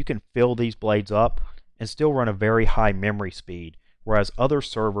you can fill these blades up and still run a very high memory speed, whereas other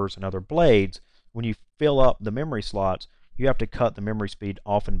servers and other blades, when you fill up the memory slots, you have to cut the memory speed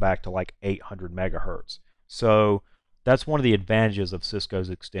often back to like 800 megahertz. So that's one of the advantages of Cisco's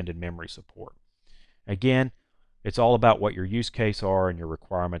extended memory support. Again, it's all about what your use case are and your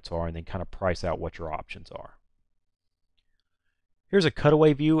requirements are, and then kind of price out what your options are. Here's a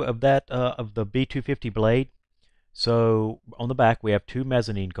cutaway view of that of the B250 blade. So on the back we have 2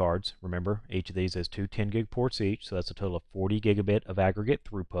 mezzanine cards. Remember, each of these has 2 10 gig ports each, so that's a total of 40 gigabit of aggregate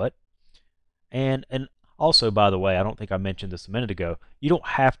throughput. And also, by the way, I don't think I mentioned this a minute ago, you don't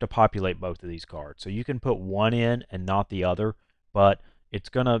have to populate both of these cards. So you can put one in and not the other, but it's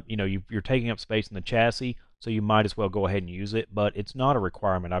gonna, you're taking up space in the chassis, so you might as well go ahead and use it, but it's not a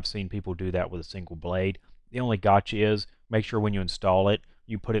requirement. I've seen people do that with a single blade. The only gotcha is make sure when you install it,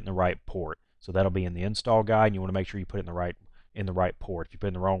 you put it in the right port. So that'll be in the install guide, and you want to make sure you put it in the right port. If you put it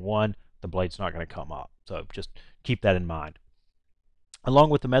in the wrong one, the blade's not going to come up. So just keep that in mind.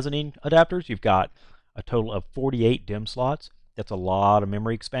 Along with the mezzanine adapters, you've got a total of 48 DIMM slots. That's a lot of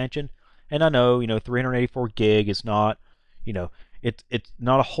memory expansion. And I know, 384 gig is not, it's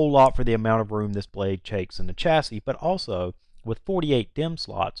not a whole lot for the amount of room this blade takes in the chassis, but also with 48 DIMM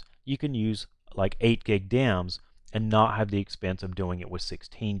slots, you can use like 8 gig DIMMs and not have the expense of doing it with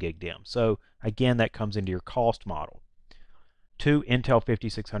 16 gig DIMMs. So again, that comes into your cost model. 2 Intel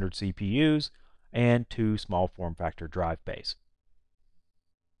 5600 CPUs and 2 small form factor drive bays.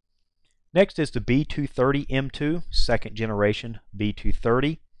 Next is the B230M2, second generation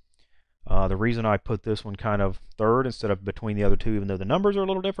B230. The reason I put this one kind of third instead of between the other two, even though the numbers are a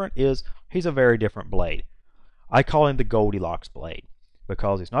little different, is he's a very different blade. I call him the Goldilocks blade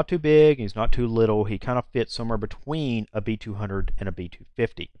because he's not too big, he's not too little. He kind of fits somewhere between a B200 and a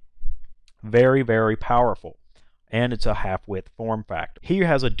B250. Very, very powerful, and it's a half-width form factor. He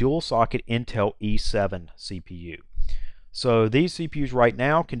has a dual-socket Intel E7 CPU. So these CPUs right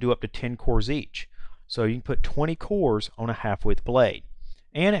now can do up to 10 cores each. So you can put 20 cores on a half-width blade.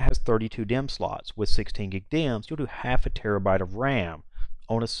 And it has 32 DIMM slots. With 16 gig DIMMs, you'll do half a terabyte of RAM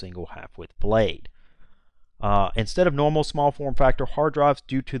on a single half-width blade. Instead of normal small form factor hard drives,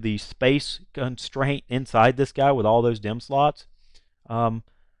 due to the space constraint inside this guy with all those DIMM slots,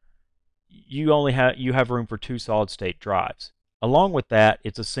 you have room for 2 solid-state drives. Along with that,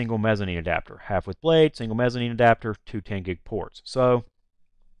 it's a single mezzanine adapter. Half-width blade, single mezzanine adapter, 2 10 gig ports. So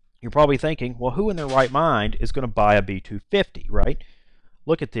you're probably thinking, well, who in their right mind is going to buy a B250, right?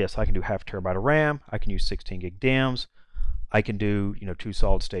 Look at this. I can do half terabyte of RAM. I can use 16 gig DIMMs. I can do 2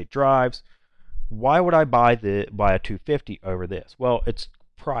 solid-state drives. Why would I buy a 250 over this? Well, it's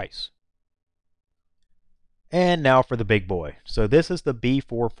price. And now for the big boy. So this is the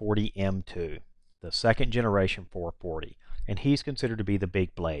B440M2, the second generation 440. And he's considered to be the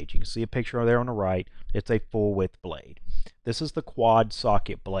big blade. You can see a picture there on the right. It's a full width blade. This is the quad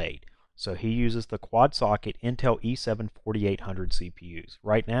socket blade. So he uses the quad socket Intel E7 4800 CPUs.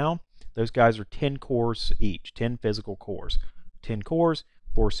 Right now, those guys are 10 cores each, 10 physical cores. 10 cores,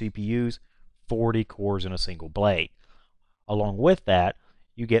 4 CPUs, 40 cores in a single blade. Along with that,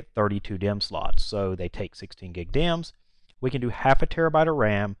 you get 32 DIMM slots. So they take 16 gig DIMMs. We can do half a terabyte of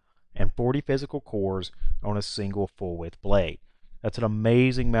RAM and 40 physical cores on a single full width blade. That's an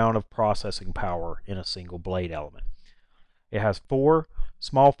amazing amount of processing power in a single blade element. It has 4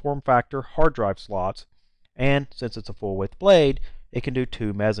 small form factor hard drive slots, and since it's a full width blade, it can do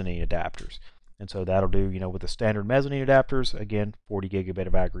 2 mezzanine adapters. And so that'll do, with the standard mezzanine adapters, again, 40 gigabit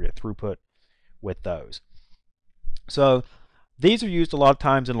of aggregate throughput with those. So these are used a lot of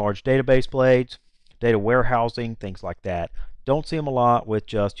times in large database blades, data warehousing, things like that. Don't see them a lot with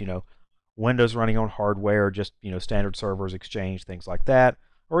just, Windows running on hardware, just, standard servers, Exchange, things like that,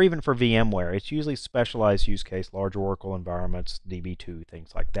 or even for VMware. It's usually specialized use case, large Oracle environments, DB2,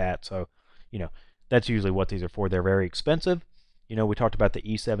 things like that. So, that's usually what these are for. They're very expensive. We talked about the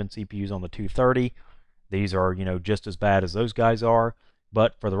E7 CPUs on the 230. These are, just as bad as those guys are,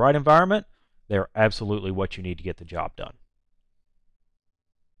 but for the right environment, they're absolutely what you need to get the job done.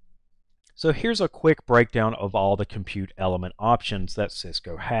 So here's a quick breakdown of all the compute element options that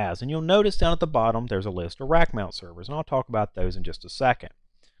Cisco has. And you'll notice down at the bottom there's a list of rack mount servers, and I'll talk about those in just a second.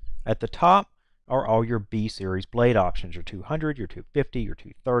 At the top are all your B series blade options, your 200, your 250, your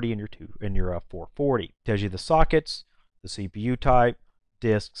 230, and your 440. It tells you the sockets, the CPU type,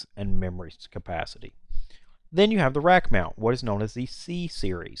 disks, and memory capacity. Then you have the rack mount, what is known as the C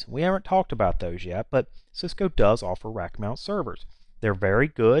series. We haven't talked about those yet, but Cisco does offer rack mount servers. They're very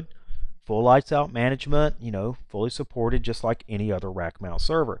good. Full lights out management, fully supported just like any other rack mount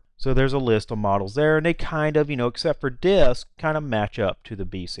server. So there's a list of models there, and they kind of, except for disk, kind of match up to the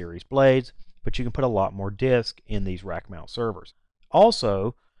B series blades, but you can put a lot more disk in these rack mount servers.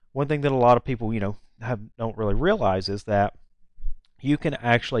 Also, one thing that a lot of people, don't really realize is that you can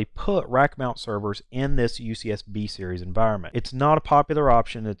actually put rack mount servers in this UCS B series environment. It's not a popular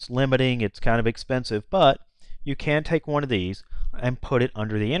option, it's limiting, it's kind of expensive, but you can take one of these and put it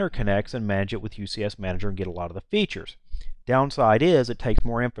under the interconnects and manage it with UCS Manager and get a lot of the features. Downside is it takes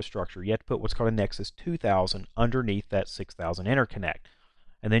more infrastructure. You have to put what's called a Nexus 2000 underneath that 6000 interconnect.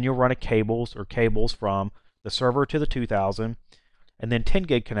 And then you'll run cables from the server to the 2000 and then 10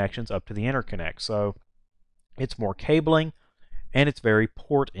 gig connections up to the interconnect. So it's more cabling and it's very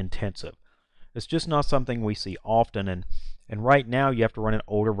port intensive. It's just not something we see often, and right now you have to run an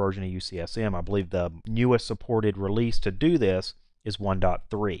older version of UCSM. I believe the newest supported release to do this is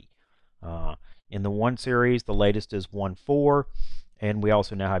 1.3. In the 1 series, the latest is 1.4, and we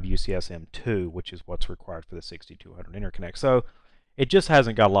also now have UCSM 2, which is what's required for the 6200 interconnect. So it just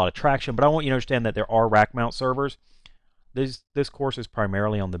hasn't got a lot of traction, but I want you to understand that there are rack mount servers. This course is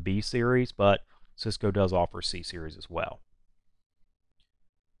primarily on the B series, but Cisco does offer C series as well.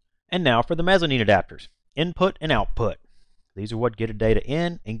 And now for the mezzanine adapters, input and output. These are what get a data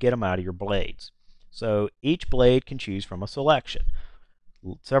in and get them out of your blades. So each blade can choose from a selection.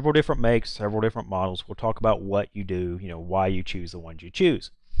 Several different makes, several different models. We'll talk about what you do, why you choose the ones you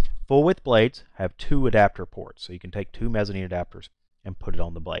choose. Full width blades have 2 adapter ports, so you can take 2 mezzanine adapters and put it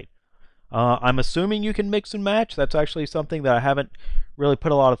on the blade. I'm assuming you can mix and match. That's actually something that I haven't really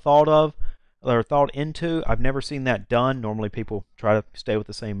put a lot of thought into. I've never seen that done. Normally people try to stay with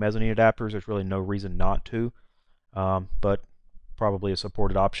the same mezzanine adapters. There's really no reason not to, but probably a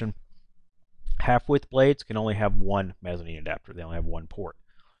supported option. Half width blades can only have 1 mezzanine adapter. They only have 1 port.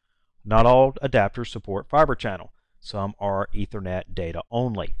 Not all adapters support fiber channel. Some are Ethernet data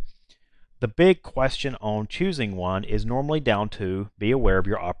only. The big question on choosing one is normally down to be aware of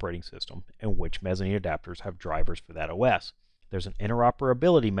your operating system and which mezzanine adapters have drivers for that OS. There's an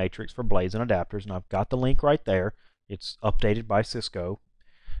interoperability matrix for blades and adapters, and I've got the link right there. It's updated by Cisco.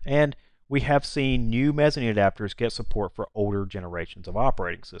 And we have seen new mezzanine adapters get support for older generations of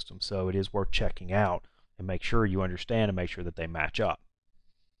operating systems, so it is worth checking out and make sure you understand and make sure that they match up.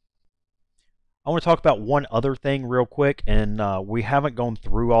 I want to talk about one other thing real quick, and we haven't gone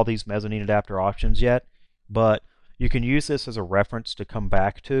through all these mezzanine adapter options yet, but you can use this as a reference to come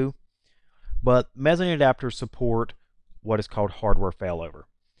back to. But mezzanine adapters support what is called hardware failover.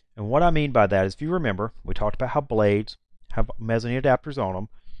 And what I mean by that is, if you remember, we talked about how blades have mezzanine adapters on them,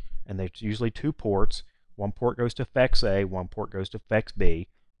 and there's usually 2 ports. One port goes to FEX A, one port goes to FEX B.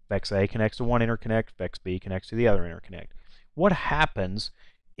 FEX A connects to one interconnect, FEX B connects to the other interconnect. What happens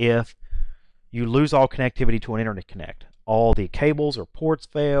if you lose all connectivity to an interconnect? All the cables or ports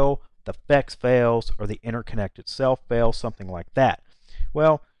fail, the FEX fails, or the interconnect itself fails, something like that.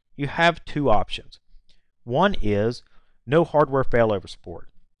 Well, you have 2 options. One is no hardware failover support.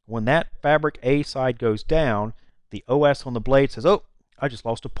 When that fabric A side goes down, the OS on the blade says, oh, I just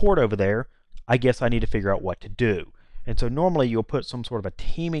lost a port over there. I guess I need to figure out what to do. And so normally you'll put some sort of a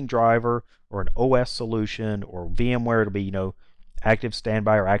teaming driver or an OS solution or VMware to be, active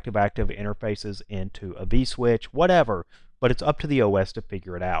standby or active interfaces into a vSwitch, whatever, but it's up to the OS to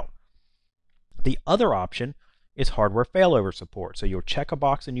figure it out. The other option is hardware failover support. So you'll check a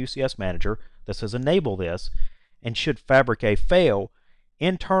box in UCS Manager that says enable this, and should Fabric A fail,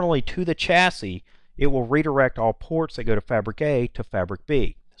 internally to the chassis, it will redirect all ports that go to Fabric A to Fabric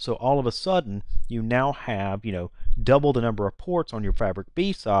B. So all of a sudden, you now have, double the number of ports on your Fabric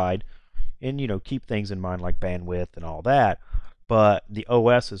B side, and, keep things in mind like bandwidth and all that, but the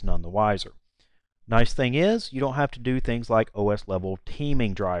OS is none the wiser. Nice thing is, you don't have to do things like OS level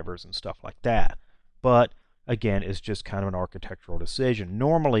teaming drivers and stuff like that. But again, it's just kind of an architectural decision.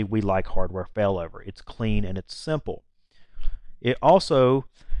 Normally, we like hardware failover. It's clean and it's simple. It also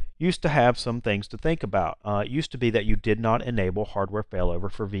used to have some things to think about. It used to be that you did not enable hardware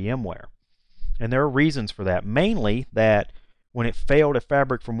failover for VMware. And there are reasons for that. Mainly that when it failed a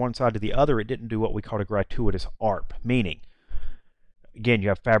fabric from one side to the other, it didn't do what we call a gratuitous ARP, meaning, again, you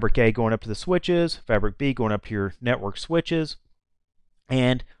have Fabric A going up to the switches, Fabric B going up to your network switches,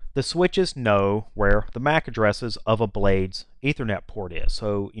 and the switches know where the MAC addresses of a blade's Ethernet port is.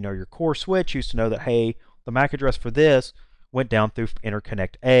 So, your core switch used to know that, hey, the MAC address for this went down through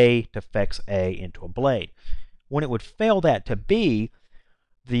interconnect A to FEX A into a blade. When it would fail that to B,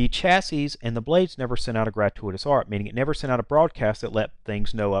 the chassis and the blades never sent out a gratuitous ARP, meaning it never sent out a broadcast that let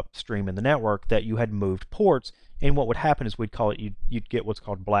things know upstream in the network that you had moved ports. And what would happen is you'd get what's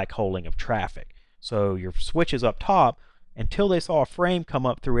called black holing of traffic. So your switches up top, until they saw a frame come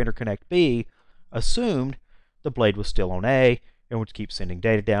up through interconnect B, assumed the blade was still on A and would keep sending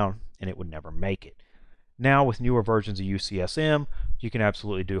data down, and it would never make it. Now with newer versions of UCSM, you can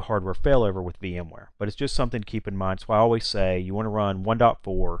absolutely do hardware failover with VMware, but it's just something to keep in mind. So I always say you want to run 1.4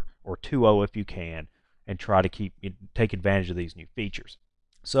 or 2.0 if you can, and try to take advantage of these new features.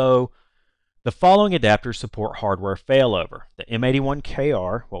 So the following adapters support hardware failover: the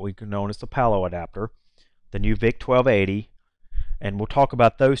M81KR, what we know as the Palo adapter, the new VIC-1280, and we'll talk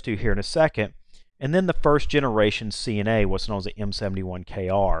about those 2 here in a second, and then the first generation CNA, what's known as the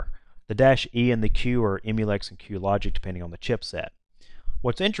M71KR. The -E and the Q are Emulex and QLogic depending on the chipset.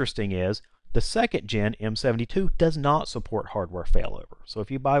 What's interesting is the second gen M72 does not support hardware failover. So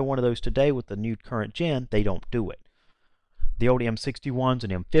if you buy one of those today with the new current gen, they don't do it. The old M61s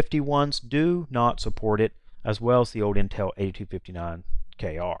and M51s do not support it, as well as the old Intel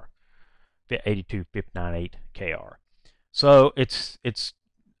 8259KR, 82598KR. So it's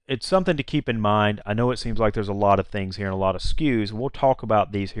something to keep in mind. I know it seems like there's a lot of things here and a lot of SKUs, and we'll talk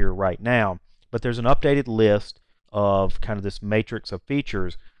about these here right now, but there's an updated list of kind of this matrix of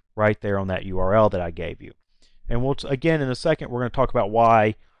features right there on that URL that I gave you. And again, in a second, we're going to talk about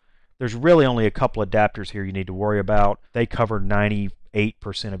why there's really only a couple adapters here you need to worry about. They cover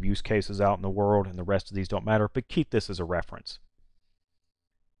 98% of use cases out in the world, and the rest of these don't matter, but keep this as a reference.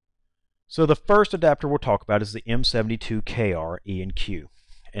 So the first adapter we'll talk about is the M72KR E and Q,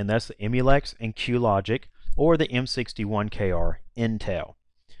 and that's the Emulex and QLogic, or the M61KR Intel.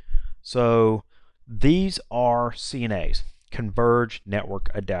 So these are CNAs, Converged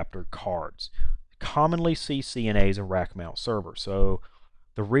Network Adapter cards. Commonly see CNAs in rack mount servers. So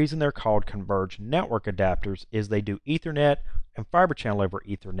the reason they're called Converged Network Adapters is they do Ethernet and Fiber Channel over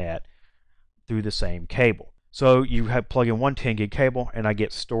Ethernet through the same cable. So you have plug in one 10 gig cable and I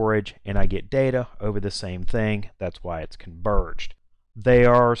get storage and I get data over the same thing. That's why it's converged. They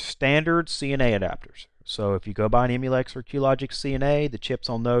are standard CNA adapters. So if you go buy an Emulex or QLogic CNA, the chips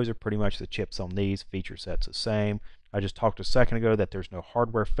on those are pretty much the chips on these. Feature set's the same. I just talked a second ago that there's no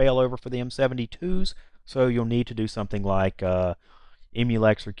hardware failover for the M72s, so you'll need to do something like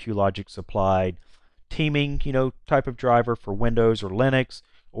Emulex or QLogic supplied teaming, type of driver for Windows or Linux,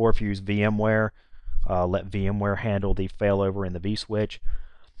 or if you use VMware, let VMware handle the failover in the vSwitch.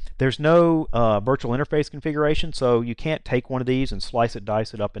 There's no virtual interface configuration, so you can't take one of these and slice it,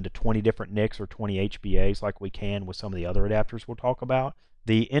 dice it up into 20 different NICs or 20 HBAs like we can with some of the other adapters we'll talk about.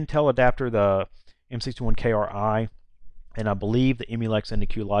 The Intel adapter, the M61KRI, and I believe the Emulex and the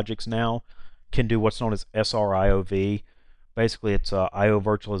QLogics now can do what's known as SRIOV. Basically, it's I/O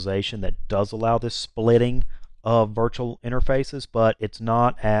virtualization that does allow this splitting of virtual interfaces, but it's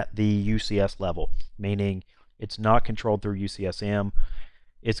not at the UCS level, meaning it's not controlled through UCSM.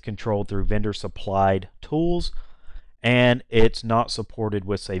 It's controlled through vendor supplied tools, and it's not supported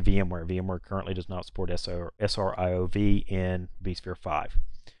with, say, VMware. VMware currently does not support SRIOV in vSphere 5.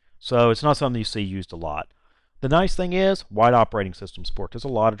 So it's not something you see used a lot. The nice thing is wide operating system support. There's a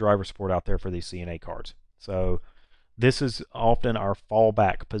lot of driver support out there for these CNA cards. So this is often our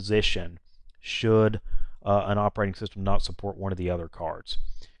fallback position should an operating system not support one of the other cards.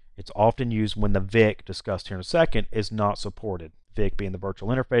 It's often used when the VIC, discussed here in a second, is not supported. VIC being the virtual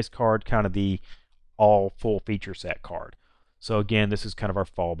interface card, kind of the all full feature set card. So again, this is kind of our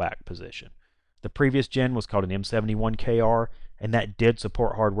fallback position. The previous gen was called an M71KR, and that did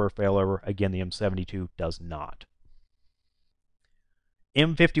support hardware failover. Again, the M72 does not.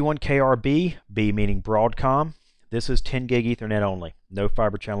 M51KRB, B meaning Broadcom. This is 10 gig Ethernet only. No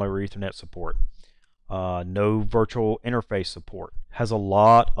fiber channel over Ethernet support. No virtual interface support. Has a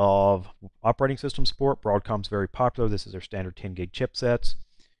lot of operating system support. Broadcom's very popular. This is their standard 10 gig chipsets.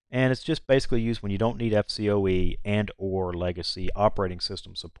 And it's just basically used when you don't need FCOE and or legacy operating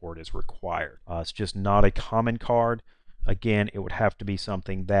system support is required. It's just not a common card. Again, it would have to be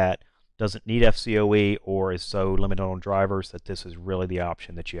something that doesn't need FCOE or is so limited on drivers that this is really the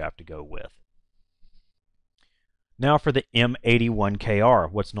option that you have to go with. Now for the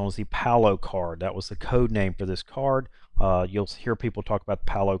M81KR, what's known as the Palo card. That was the code name for this card. You'll hear people talk about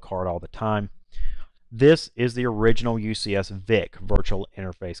the Palo card all the time. This is the original UCS VIC, Virtual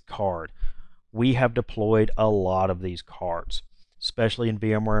Interface Card. We have deployed a lot of these cards, especially in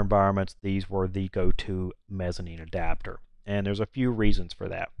VMware environments. These were the go-to mezzanine adapter. And there's a few reasons for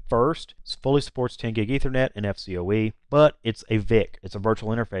that. First, it fully supports 10 gig Ethernet and FCOE, but it's a VIC. It's a virtual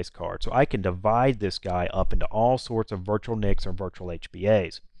interface card. So I can divide this guy up into all sorts of virtual NICs or virtual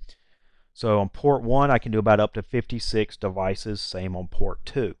HBAs. So on port 1, I can do about up to 56 devices, same on port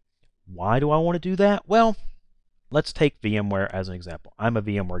 2. Why do I want to do that? Well, let's take VMware as an example. I'm a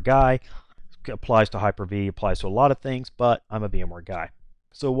VMware guy. It applies to Hyper-V, applies to a lot of things, but I'm a VMware guy.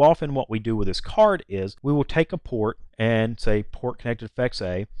 So often what we do with this card is we will take a port and say port connected to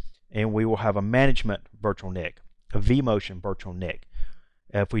FXA, and we will have a management virtual NIC, a vMotion virtual NIC.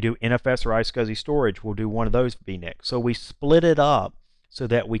 If we do NFS or iSCSI storage, we'll do one of those vNICs. So we split it up so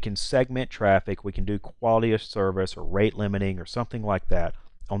that we can segment traffic, we can do quality of service or rate limiting or something like that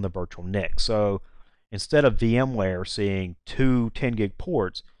on the virtual NIC. So instead of VMware seeing two 10 gig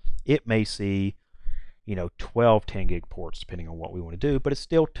ports, it may see 12 10 gig ports depending on what we want to do, but it's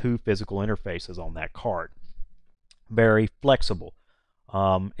still two physical interfaces on that card. Very flexible.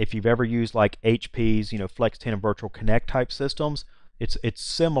 If you've ever used like HP's Flex 10 and Virtual Connect type systems, it's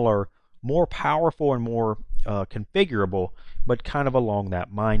similar, more powerful and more configurable, but kind of along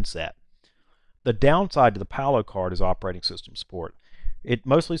that mindset. The downside to the Palo card is operating system support. It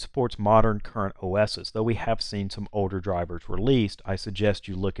mostly supports modern current OSs, though we have seen some older drivers released. I suggest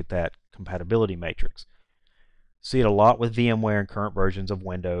you look at that compatibility matrix. See it a lot with VMware and current versions of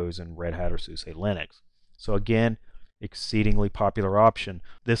Windows and Red Hat or SUSE Linux. So again, exceedingly popular option.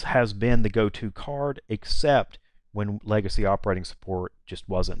 This has been the go-to card, except when legacy operating support just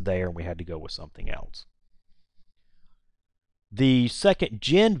wasn't there and we had to go with something else. The second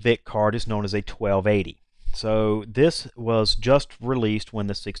gen VIC card is known as a 1280. So this was just released when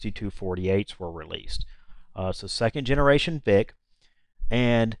the 6248s were released. So second generation VIC,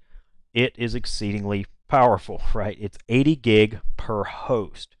 and it is exceedingly powerful, right? It's 80 gig per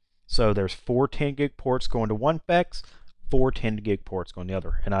host. So there's 4 10 gig ports going to one FEX, 4 10 gig ports going to the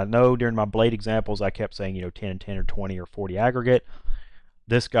other. And I know during my blade examples, I kept saying, 10 and 10 or 20 or 40 aggregate.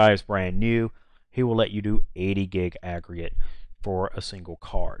 This guy is brand new. He will let you do 80 gig aggregate for a single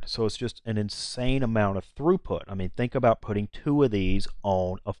card. So it's just an insane amount of throughput. I mean, think about putting 2 of these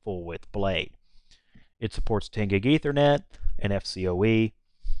on a full width blade. It supports 10 gig Ethernet and FCOE.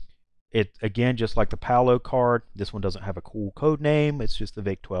 It, again, just like the Paolo card, this one doesn't have a cool code name. It's just the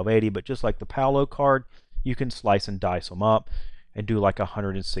VIC 1280, but just like the Paolo card, you can slice and dice them up and do like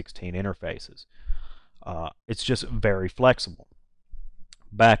 116 interfaces. It's just very flexible.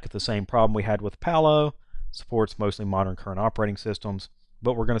 Back at the same problem we had with Paolo, supports mostly modern current operating systems,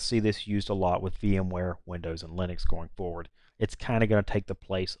 but we're going to see this used a lot with VMware, Windows, and Linux going forward. It's kind of going to take the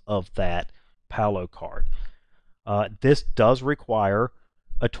place of that Paolo card. This does require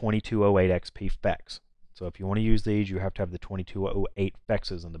a 2208 XP FEX. So if you want to use these, you have to have the 2208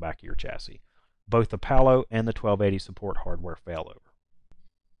 FEXs in the back of your chassis. Both the Paolo and the 1280 support hardware failover.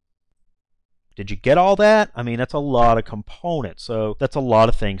 Did you get all that? I mean, that's a lot of components, so that's a lot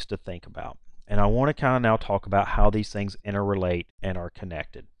of things to think about. And I want to kind of now talk about how these things interrelate and are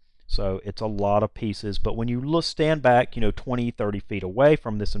connected. So it's a lot of pieces, but when you stand back, 20, 30 feet away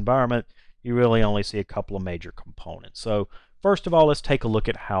from this environment, you really only see a couple of major components. So first of all, let's take a look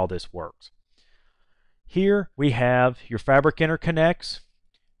at how this works. Here we have your fabric interconnects.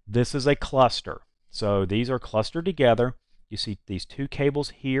 This is a cluster. So these are clustered together. You see these 2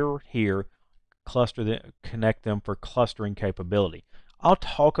 cables here, connect them for clustering capability. I'll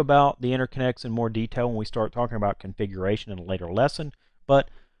talk about the interconnects in more detail when we start talking about configuration in a later lesson, but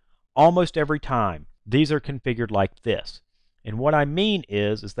almost every time these are configured like this. And what I mean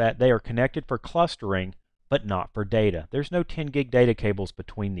is that they are connected for clustering, but not for data. There's no 10 gig data cables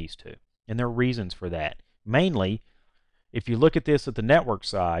between these two, and there are reasons for that. Mainly, if you look at this at the network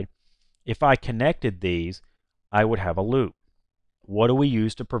side, if I connected these, I would have a loop. What do we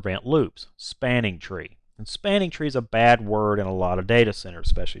use to prevent loops? Spanning tree. And spanning tree is a bad word in a lot of data centers,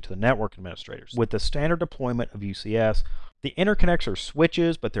 especially to the network administrators. With the standard deployment of UCS, the interconnects are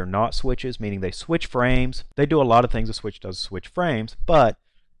switches, but they're not switches, meaning they switch frames. They do a lot of things a switch does, switch frames, but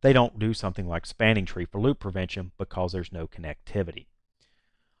they don't do something like spanning tree for loop prevention because there's no connectivity.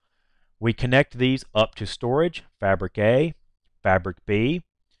 We connect these up to storage, fabric A, fabric B,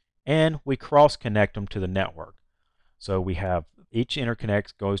 and we cross connect them to the network. So we have each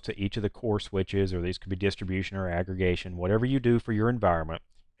interconnect goes to each of the core switches, or these could be distribution or aggregation, whatever you do for your environment,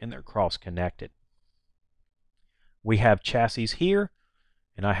 and they're cross connected. We have chassis here,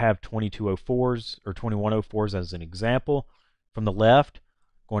 and I have 2204s or 2104s as an example. From the left,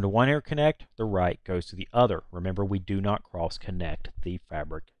 going to one interconnect, the right goes to the other. Remember, we do not cross connect the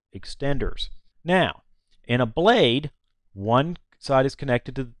fabric extenders. Now, in a blade, one side is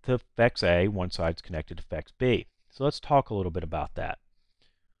connected to FEX A, one side is connected to FEX B. So let's talk a little bit about that.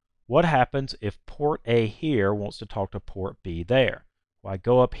 What happens if port A here wants to talk to port B there? Well, I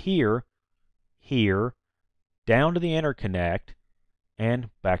go up here, down to the interconnect, and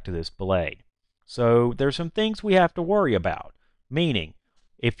back to this blade. So there's some things we have to worry about. Meaning,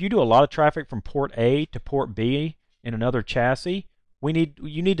 if you do a lot of traffic from port A to port B in another chassis,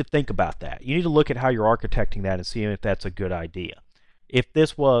 you need to think about that. You need to look at how you're architecting that and see if that's a good idea. If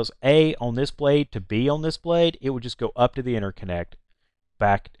this was A on this blade to B on this blade, it would just go up to the interconnect,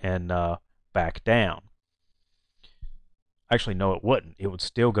 back down. Actually, no, it wouldn't. It would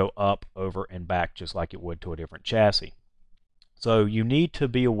still go up, over, and back just like it would to a different chassis. So you need to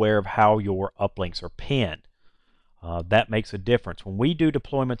be aware of how your uplinks are pinned. That makes a difference. When we do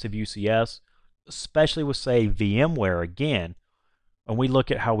deployments of UCS, especially with, say, VMware again, and we look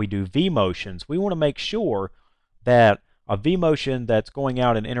at how we do vMotions, we want to make sure that a vMotion that's going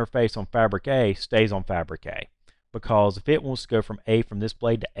out an interface on fabric A stays on fabric A. Because if it wants to go from this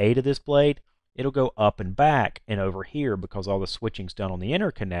blade to A to this blade, it'll go up and back and over here because all the switching's done on the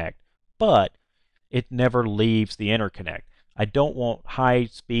interconnect, but it never leaves the interconnect. I don't want high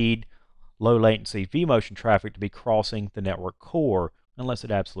speed, low latency vMotion traffic to be crossing the network core unless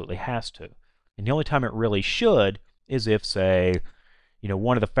it absolutely has to. And the only time it really should is if, say,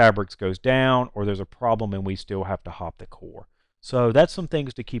 one of the fabrics goes down or there's a problem and we still have to hop the core. So that's some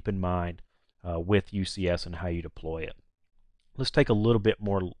things to keep in mind with UCS and how you deploy it. Let's take a little bit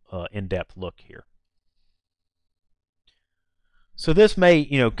more in-depth look here. So this may,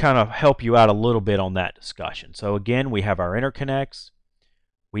 kind of help you out a little bit on that discussion. So again, we have our interconnects.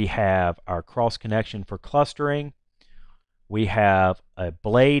 We have our cross connection for clustering. We have a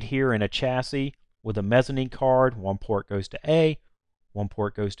blade here in a chassis with a mezzanine card. One port goes to A, one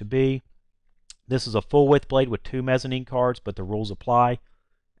port goes to B. This is a full width blade with 2 mezzanine cards, but the rules apply.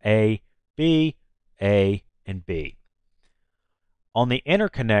 A, B, A, and B. On the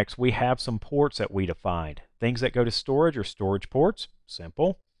interconnects, we have some ports that we defined. Things that go to storage are storage ports,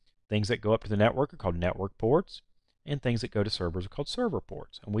 simple. Things that go up to the network are called network ports, and things that go to servers are called server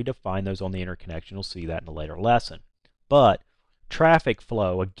ports. And we define those on the interconnection. You'll see that in a later lesson. But traffic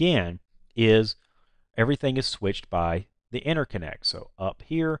flow, again, is everything is switched by the interconnect. So up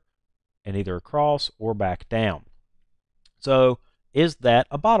here and either across or back down. So is that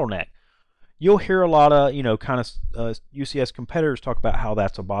a bottleneck? You'll hear a lot of, UCS competitors talk about how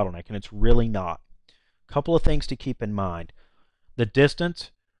that's a bottleneck, and it's really not. A couple of things to keep in mind. The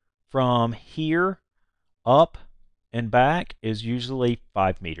distance from here up and back is usually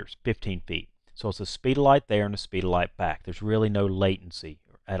 5 meters, 15 feet. So it's the speed of light there and the speed of light back. There's really no latency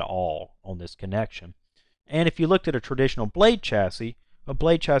at all on this connection. And if you looked at a traditional blade chassis, a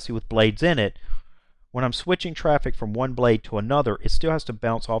blade chassis with blades in it, when I'm switching traffic from one blade to another, it still has to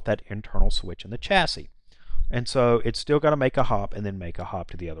bounce off that internal switch in the chassis. And so it's still got to make a hop and then make a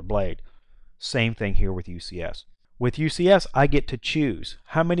hop to the other blade. Same thing here with UCS. With UCS, I get to choose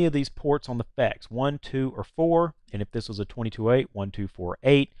how many of these ports on the FEX, 1, 2, or 4, and if this was a 22.8, 1, 2, 4,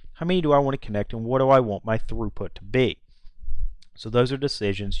 8, how many do I want to connect and what do I want my throughput to be? So those are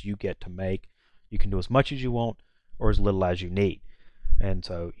decisions you get to make. You can do as much as you want or as little as you need. And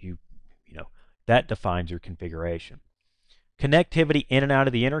so that defines your configuration. Connectivity in and out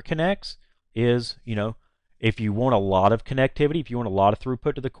of the interconnects is, if you want a lot of connectivity, if you want a lot of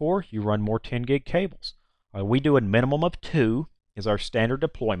throughput to the core, you run more 10 gig cables. We do a minimum of 2 is our standard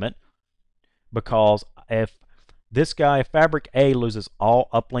deployment, because if this guy, Fabric A, loses all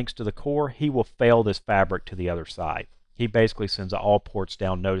uplinks to the core, he will fail this fabric to the other side. He basically sends all ports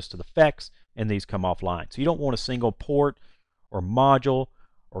down notice to the FEX, and these come offline. So you don't want a single port or module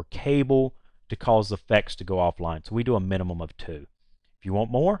or cable to cause the FEX to go offline. So we do a minimum of 2. If you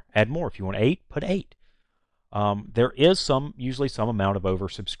want more, add more. If you want 8, put 8. There is usually some amount of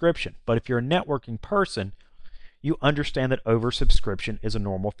oversubscription. But if you're a networking person, you understand that oversubscription is a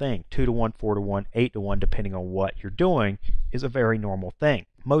normal thing. 2 to 1, 4 to 1, 8 to 1, depending on what you're doing, is a very normal thing.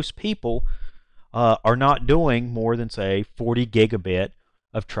 Most people are not doing more than, say, 40 gigabit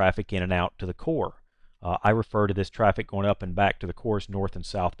of traffic in and out to the core. I refer to this traffic going up and back to the core as north and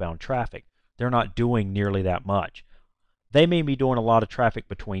southbound traffic. They're not doing nearly that much. They may be doing a lot of traffic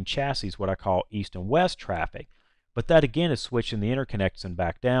between chassis, what I call east and west traffic, but that again is switching the interconnects and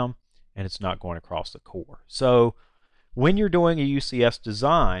back down, and it's not going across the core. So when you're doing a UCS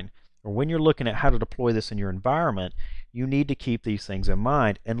design, or when you're looking at how to deploy this in your environment, you need to keep these things in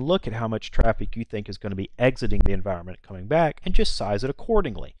mind and look at how much traffic you think is going to be exiting the environment and coming back, and just size it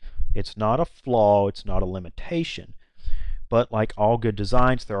accordingly. It's not a flaw, it's not a limitation. But like all good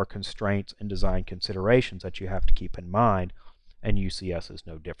designs, there are constraints and design considerations that you have to keep in mind, and UCS is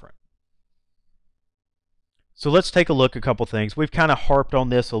no different. So let's take a look at a couple things. We've kind of harped on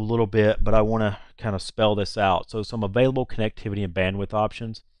this a little bit, but I want to kind of spell this out. So some available connectivity and bandwidth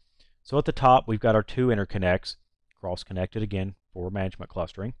options. So at the top, we've got our 2 interconnects, cross-connected again for management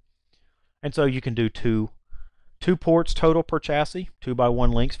clustering. And so you can do two ports total per chassis,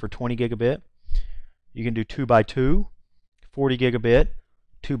 2x1 links for 20 gigabit. You can do 2x2, 40 gigabit,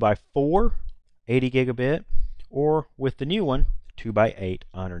 2x4, 80 gigabit, or with the new one, 2x8,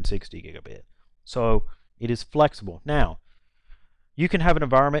 160 gigabit. So it is flexible. Now, you can have an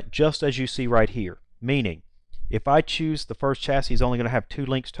environment just as you see right here, meaning if I choose the first chassis is only going to have 2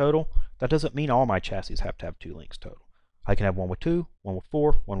 links total, that doesn't mean all my chassis have to have 2 links total. I can have one with 2, one with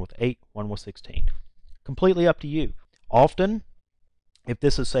 4, one with 8, one with 16. Completely up to you. Often, if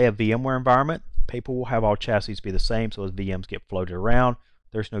this is, say, a VMware environment, people will have all chassis be the same, so as VMs get floated around,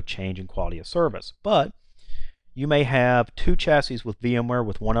 there's no change in quality of service. But you may have 2 chassis with VMware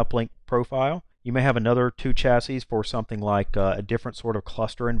with 1 uplink profile. You may have another 2 chassis for something like a different sort of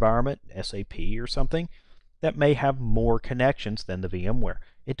cluster environment, SAP or something, that may have more connections than the VMware.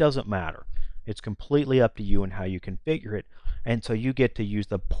 It doesn't matter. It's completely up to you and how you configure it. And so you get to use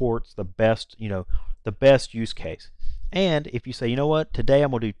the ports, the best use case. And if you say, you know what, today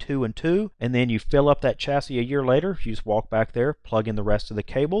I'm going to do 2 and 2, and then you fill up that chassis a year later, you just walk back there, plug in the rest of the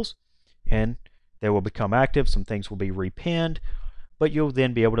cables, and they will become active. Some things will be repinned, but you'll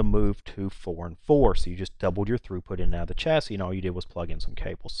then be able to move to 4 and 4. So you just doubled your throughput in and out of the chassis, and all you did was plug in some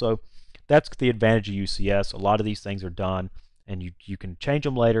cables. So that's the advantage of UCS. A lot of these things are done, and you can change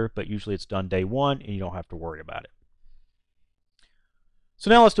them later, but usually it's done day one, and you don't have to worry about it. So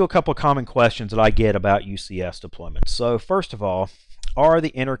now let's do a couple of common questions that I get about UCS deployments. So first of all, are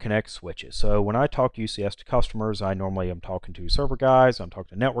the interconnect switches. So when I talk UCS to customers, I normally am talking to server guys, I'm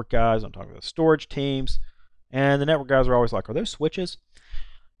talking to network guys, I'm talking to storage teams, and the network guys are always like, are those switches?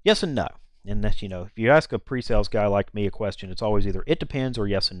 Yes and no. And that's, if you ask a pre-sales guy like me a question, it's always either it depends or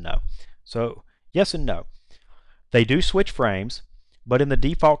yes and no. So yes and no. They do switch frames, but in the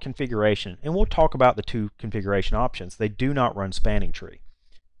default configuration, and we'll talk about the two configuration options, they do not run spanning tree.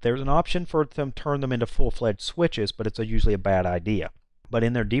 There's an option for them to turn them into full-fledged switches, but it's usually a bad idea. But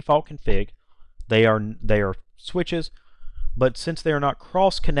in their default config, they are switches, but since they are not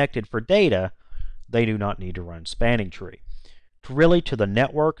cross-connected for data, they do not need to run spanning tree. Really, to the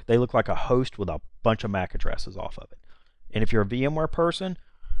network, they look like a host with a bunch of MAC addresses off of it. And if you're a VMware person,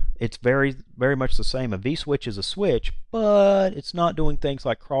 it's very, very much the same. A vSwitch is a switch, but it's not doing things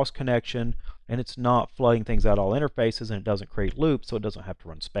like cross-connection, and it's not flooding things out all interfaces, and it doesn't create loops, so it doesn't have to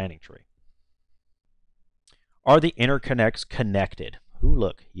run spanning tree. Are the interconnects connected? Ooh,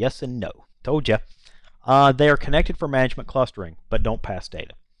 look, yes and no. Told you. They are connected for management clustering, but don't pass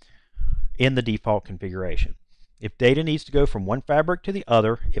data in the default configuration. If data needs to go from one fabric to the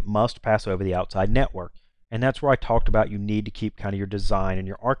other, it must pass over the outside network. And that's where I talked about you need to keep kind of your design and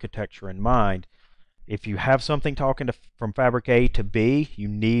your architecture in mind. If you have something talking from fabric A to B, you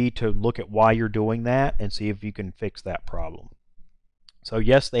need to look at why you're doing that and see if you can fix that problem. So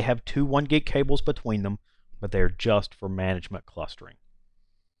yes, they have two 1 gig cables between them, but they're just for management clustering.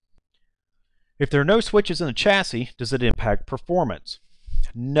 If there are no switches in the chassis, does it impact performance?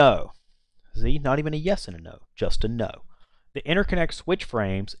 No. See, not even a yes and a no, just a no. The interconnect switch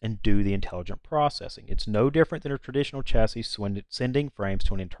frames and do the intelligent processing. It's no different than a traditional chassis sending frames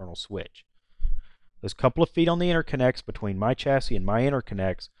to an internal switch. Those couple of feet on the interconnects between my chassis and my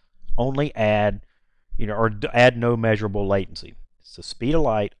interconnects only add, add no measurable latency. It's the speed of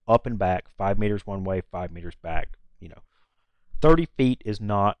light up and back, 5 meters one way, 5 meters back. 30 feet is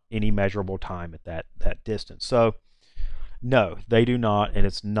not any measurable time at that distance. So no, they do not, and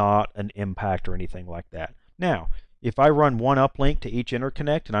it's not an impact or anything like that. Now, if I run one uplink to each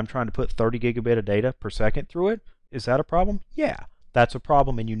interconnect and I'm trying to put 30 gigabit of data per second through it, is that a problem? Yeah, that's a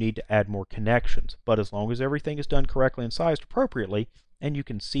problem, and you need to add more connections. But as long as everything is done correctly and sized appropriately, and you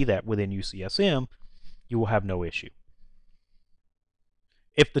can see that within UCSM, you will have no issue.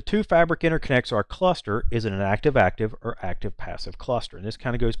 If the two fabric interconnects are a cluster, is it an active-active or active-passive cluster? And this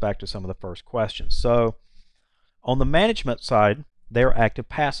kind of goes back to some of the first questions. So on the management side, they're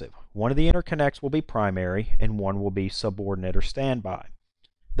active-passive. One of the interconnects will be primary and one will be subordinate or standby.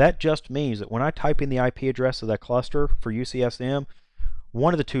 That just means that when I type in the IP address of that cluster for UCSM,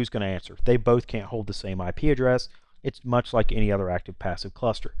 one of the two is going to answer. They both can't hold the same IP address. It's much like any other active-passive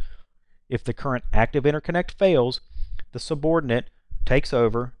cluster. If the current active interconnect fails, the subordinate takes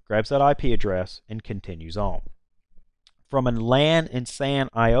over, grabs that IP address, and continues on. From a LAN and SAN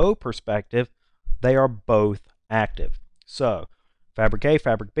I/O perspective, they are both active. So fabric A,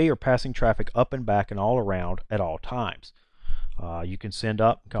 fabric B are passing traffic up and back and all around at all times. You can send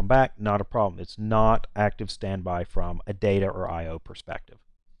up, come back, not a problem. It's not active standby from a data or I/O perspective.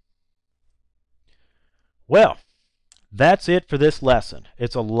 Well, that's it for this lesson.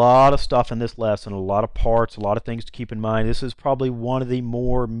 It's a lot of stuff in this lesson, a lot of parts, a lot of things to keep in mind. This is probably one of the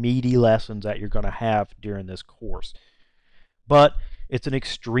more meaty lessons that you're going to have during this course. But it's an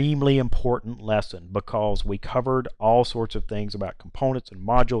extremely important lesson because we covered all sorts of things about components and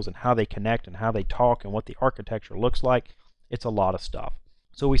modules and how they connect and how they talk and what the architecture looks like. It's a lot of stuff.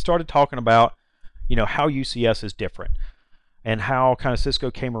 So we started talking about, how UCS is different and how kind of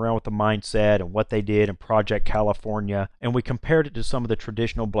Cisco came around with the mindset and what they did in Project California, and we compared it to some of the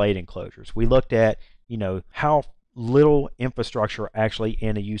traditional blade enclosures. We looked at, how little infrastructure actually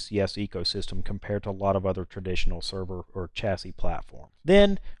in a UCS ecosystem compared to a lot of other traditional server or chassis platforms.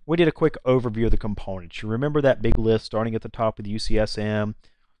 Then we did a quick overview of the components. You remember that big list starting at the top with UCSM,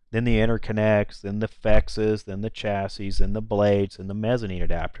 then the interconnects, then the FEXs, then the chassis, then the blades, and the mezzanine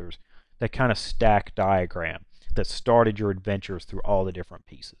adapters. That kind of stack diagram that started your adventures through all the different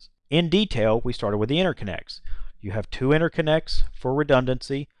pieces. In detail, we started with the interconnects. You have two interconnects for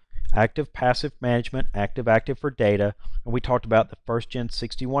redundancy, active-passive management, active-active for data, and we talked about the first-gen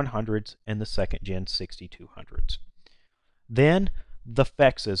 6100s and the second-gen 6200s. Then the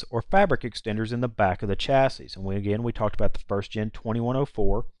FEXs, or fabric extenders, in the back of the chassis. And we talked about the first-gen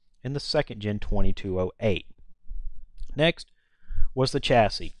 2104 and the second-gen 2208. Next was the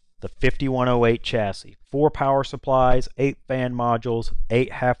chassis. The 5108 chassis, 4 power supplies, 8 fan modules,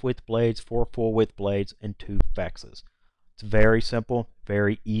 8 half-width blades, 4 full-width blades, and 2 FEXs. It's very simple,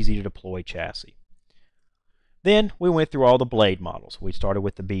 very easy to deploy chassis. Then we went through all the blade models. We started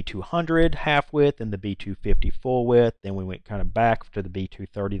with the B200 half width and the B250 full width. Then we went kind of back to the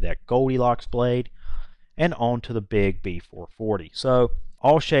B230, that Goldilocks blade, and on to the big B440. So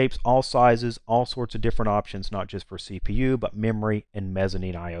all shapes, all sizes, all sorts of different options, not just for CPU, but memory and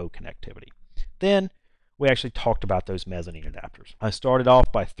mezzanine I/O connectivity. Then we actually talked about those mezzanine adapters. I started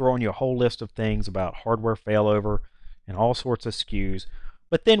off by throwing you a whole list of things about hardware failover and all sorts of SKUs,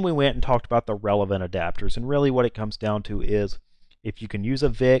 but then we went and talked about the relevant adapters, and really what it comes down to is if you can use a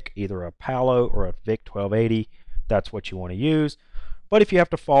VIC, either a Palo or a VIC 1280, that's what you want to use. But if you have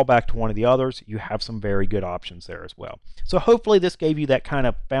to fall back to one of the others, you have some very good options there as well. So hopefully this gave you that kind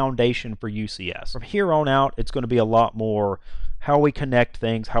of foundation for UCS. From here on out, it's going to be a lot more how we connect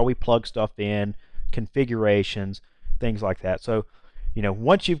things, how we plug stuff in, configurations, things like that. So,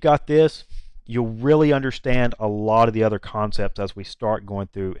 once you've got this, you'll really understand a lot of the other concepts as we start going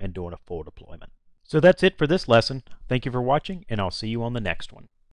through and doing a full deployment. So that's it for this lesson. Thank you for watching, and I'll see you on the next one.